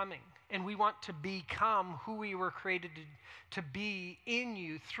becoming. And we want to become who we were created to be in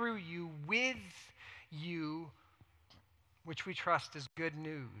you, through you, with you, which we trust is good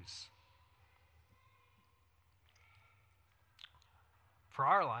news for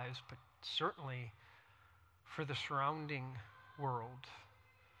our lives, but certainly for the surrounding world.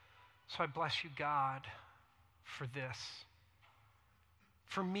 So I bless you, God, for this,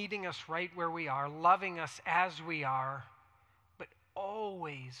 for meeting us right where we are, loving us as we are, but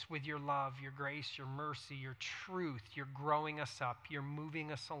always with your love, your grace, your mercy, your truth. You're growing us up. You're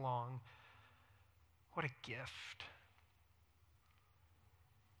moving us along. What a gift.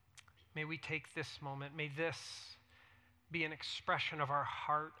 May we take this moment. May this be an expression of our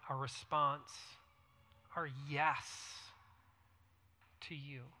heart, our response, our yes to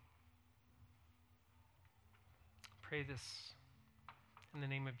you. Pray this in the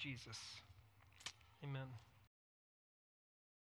name of Jesus. Amen.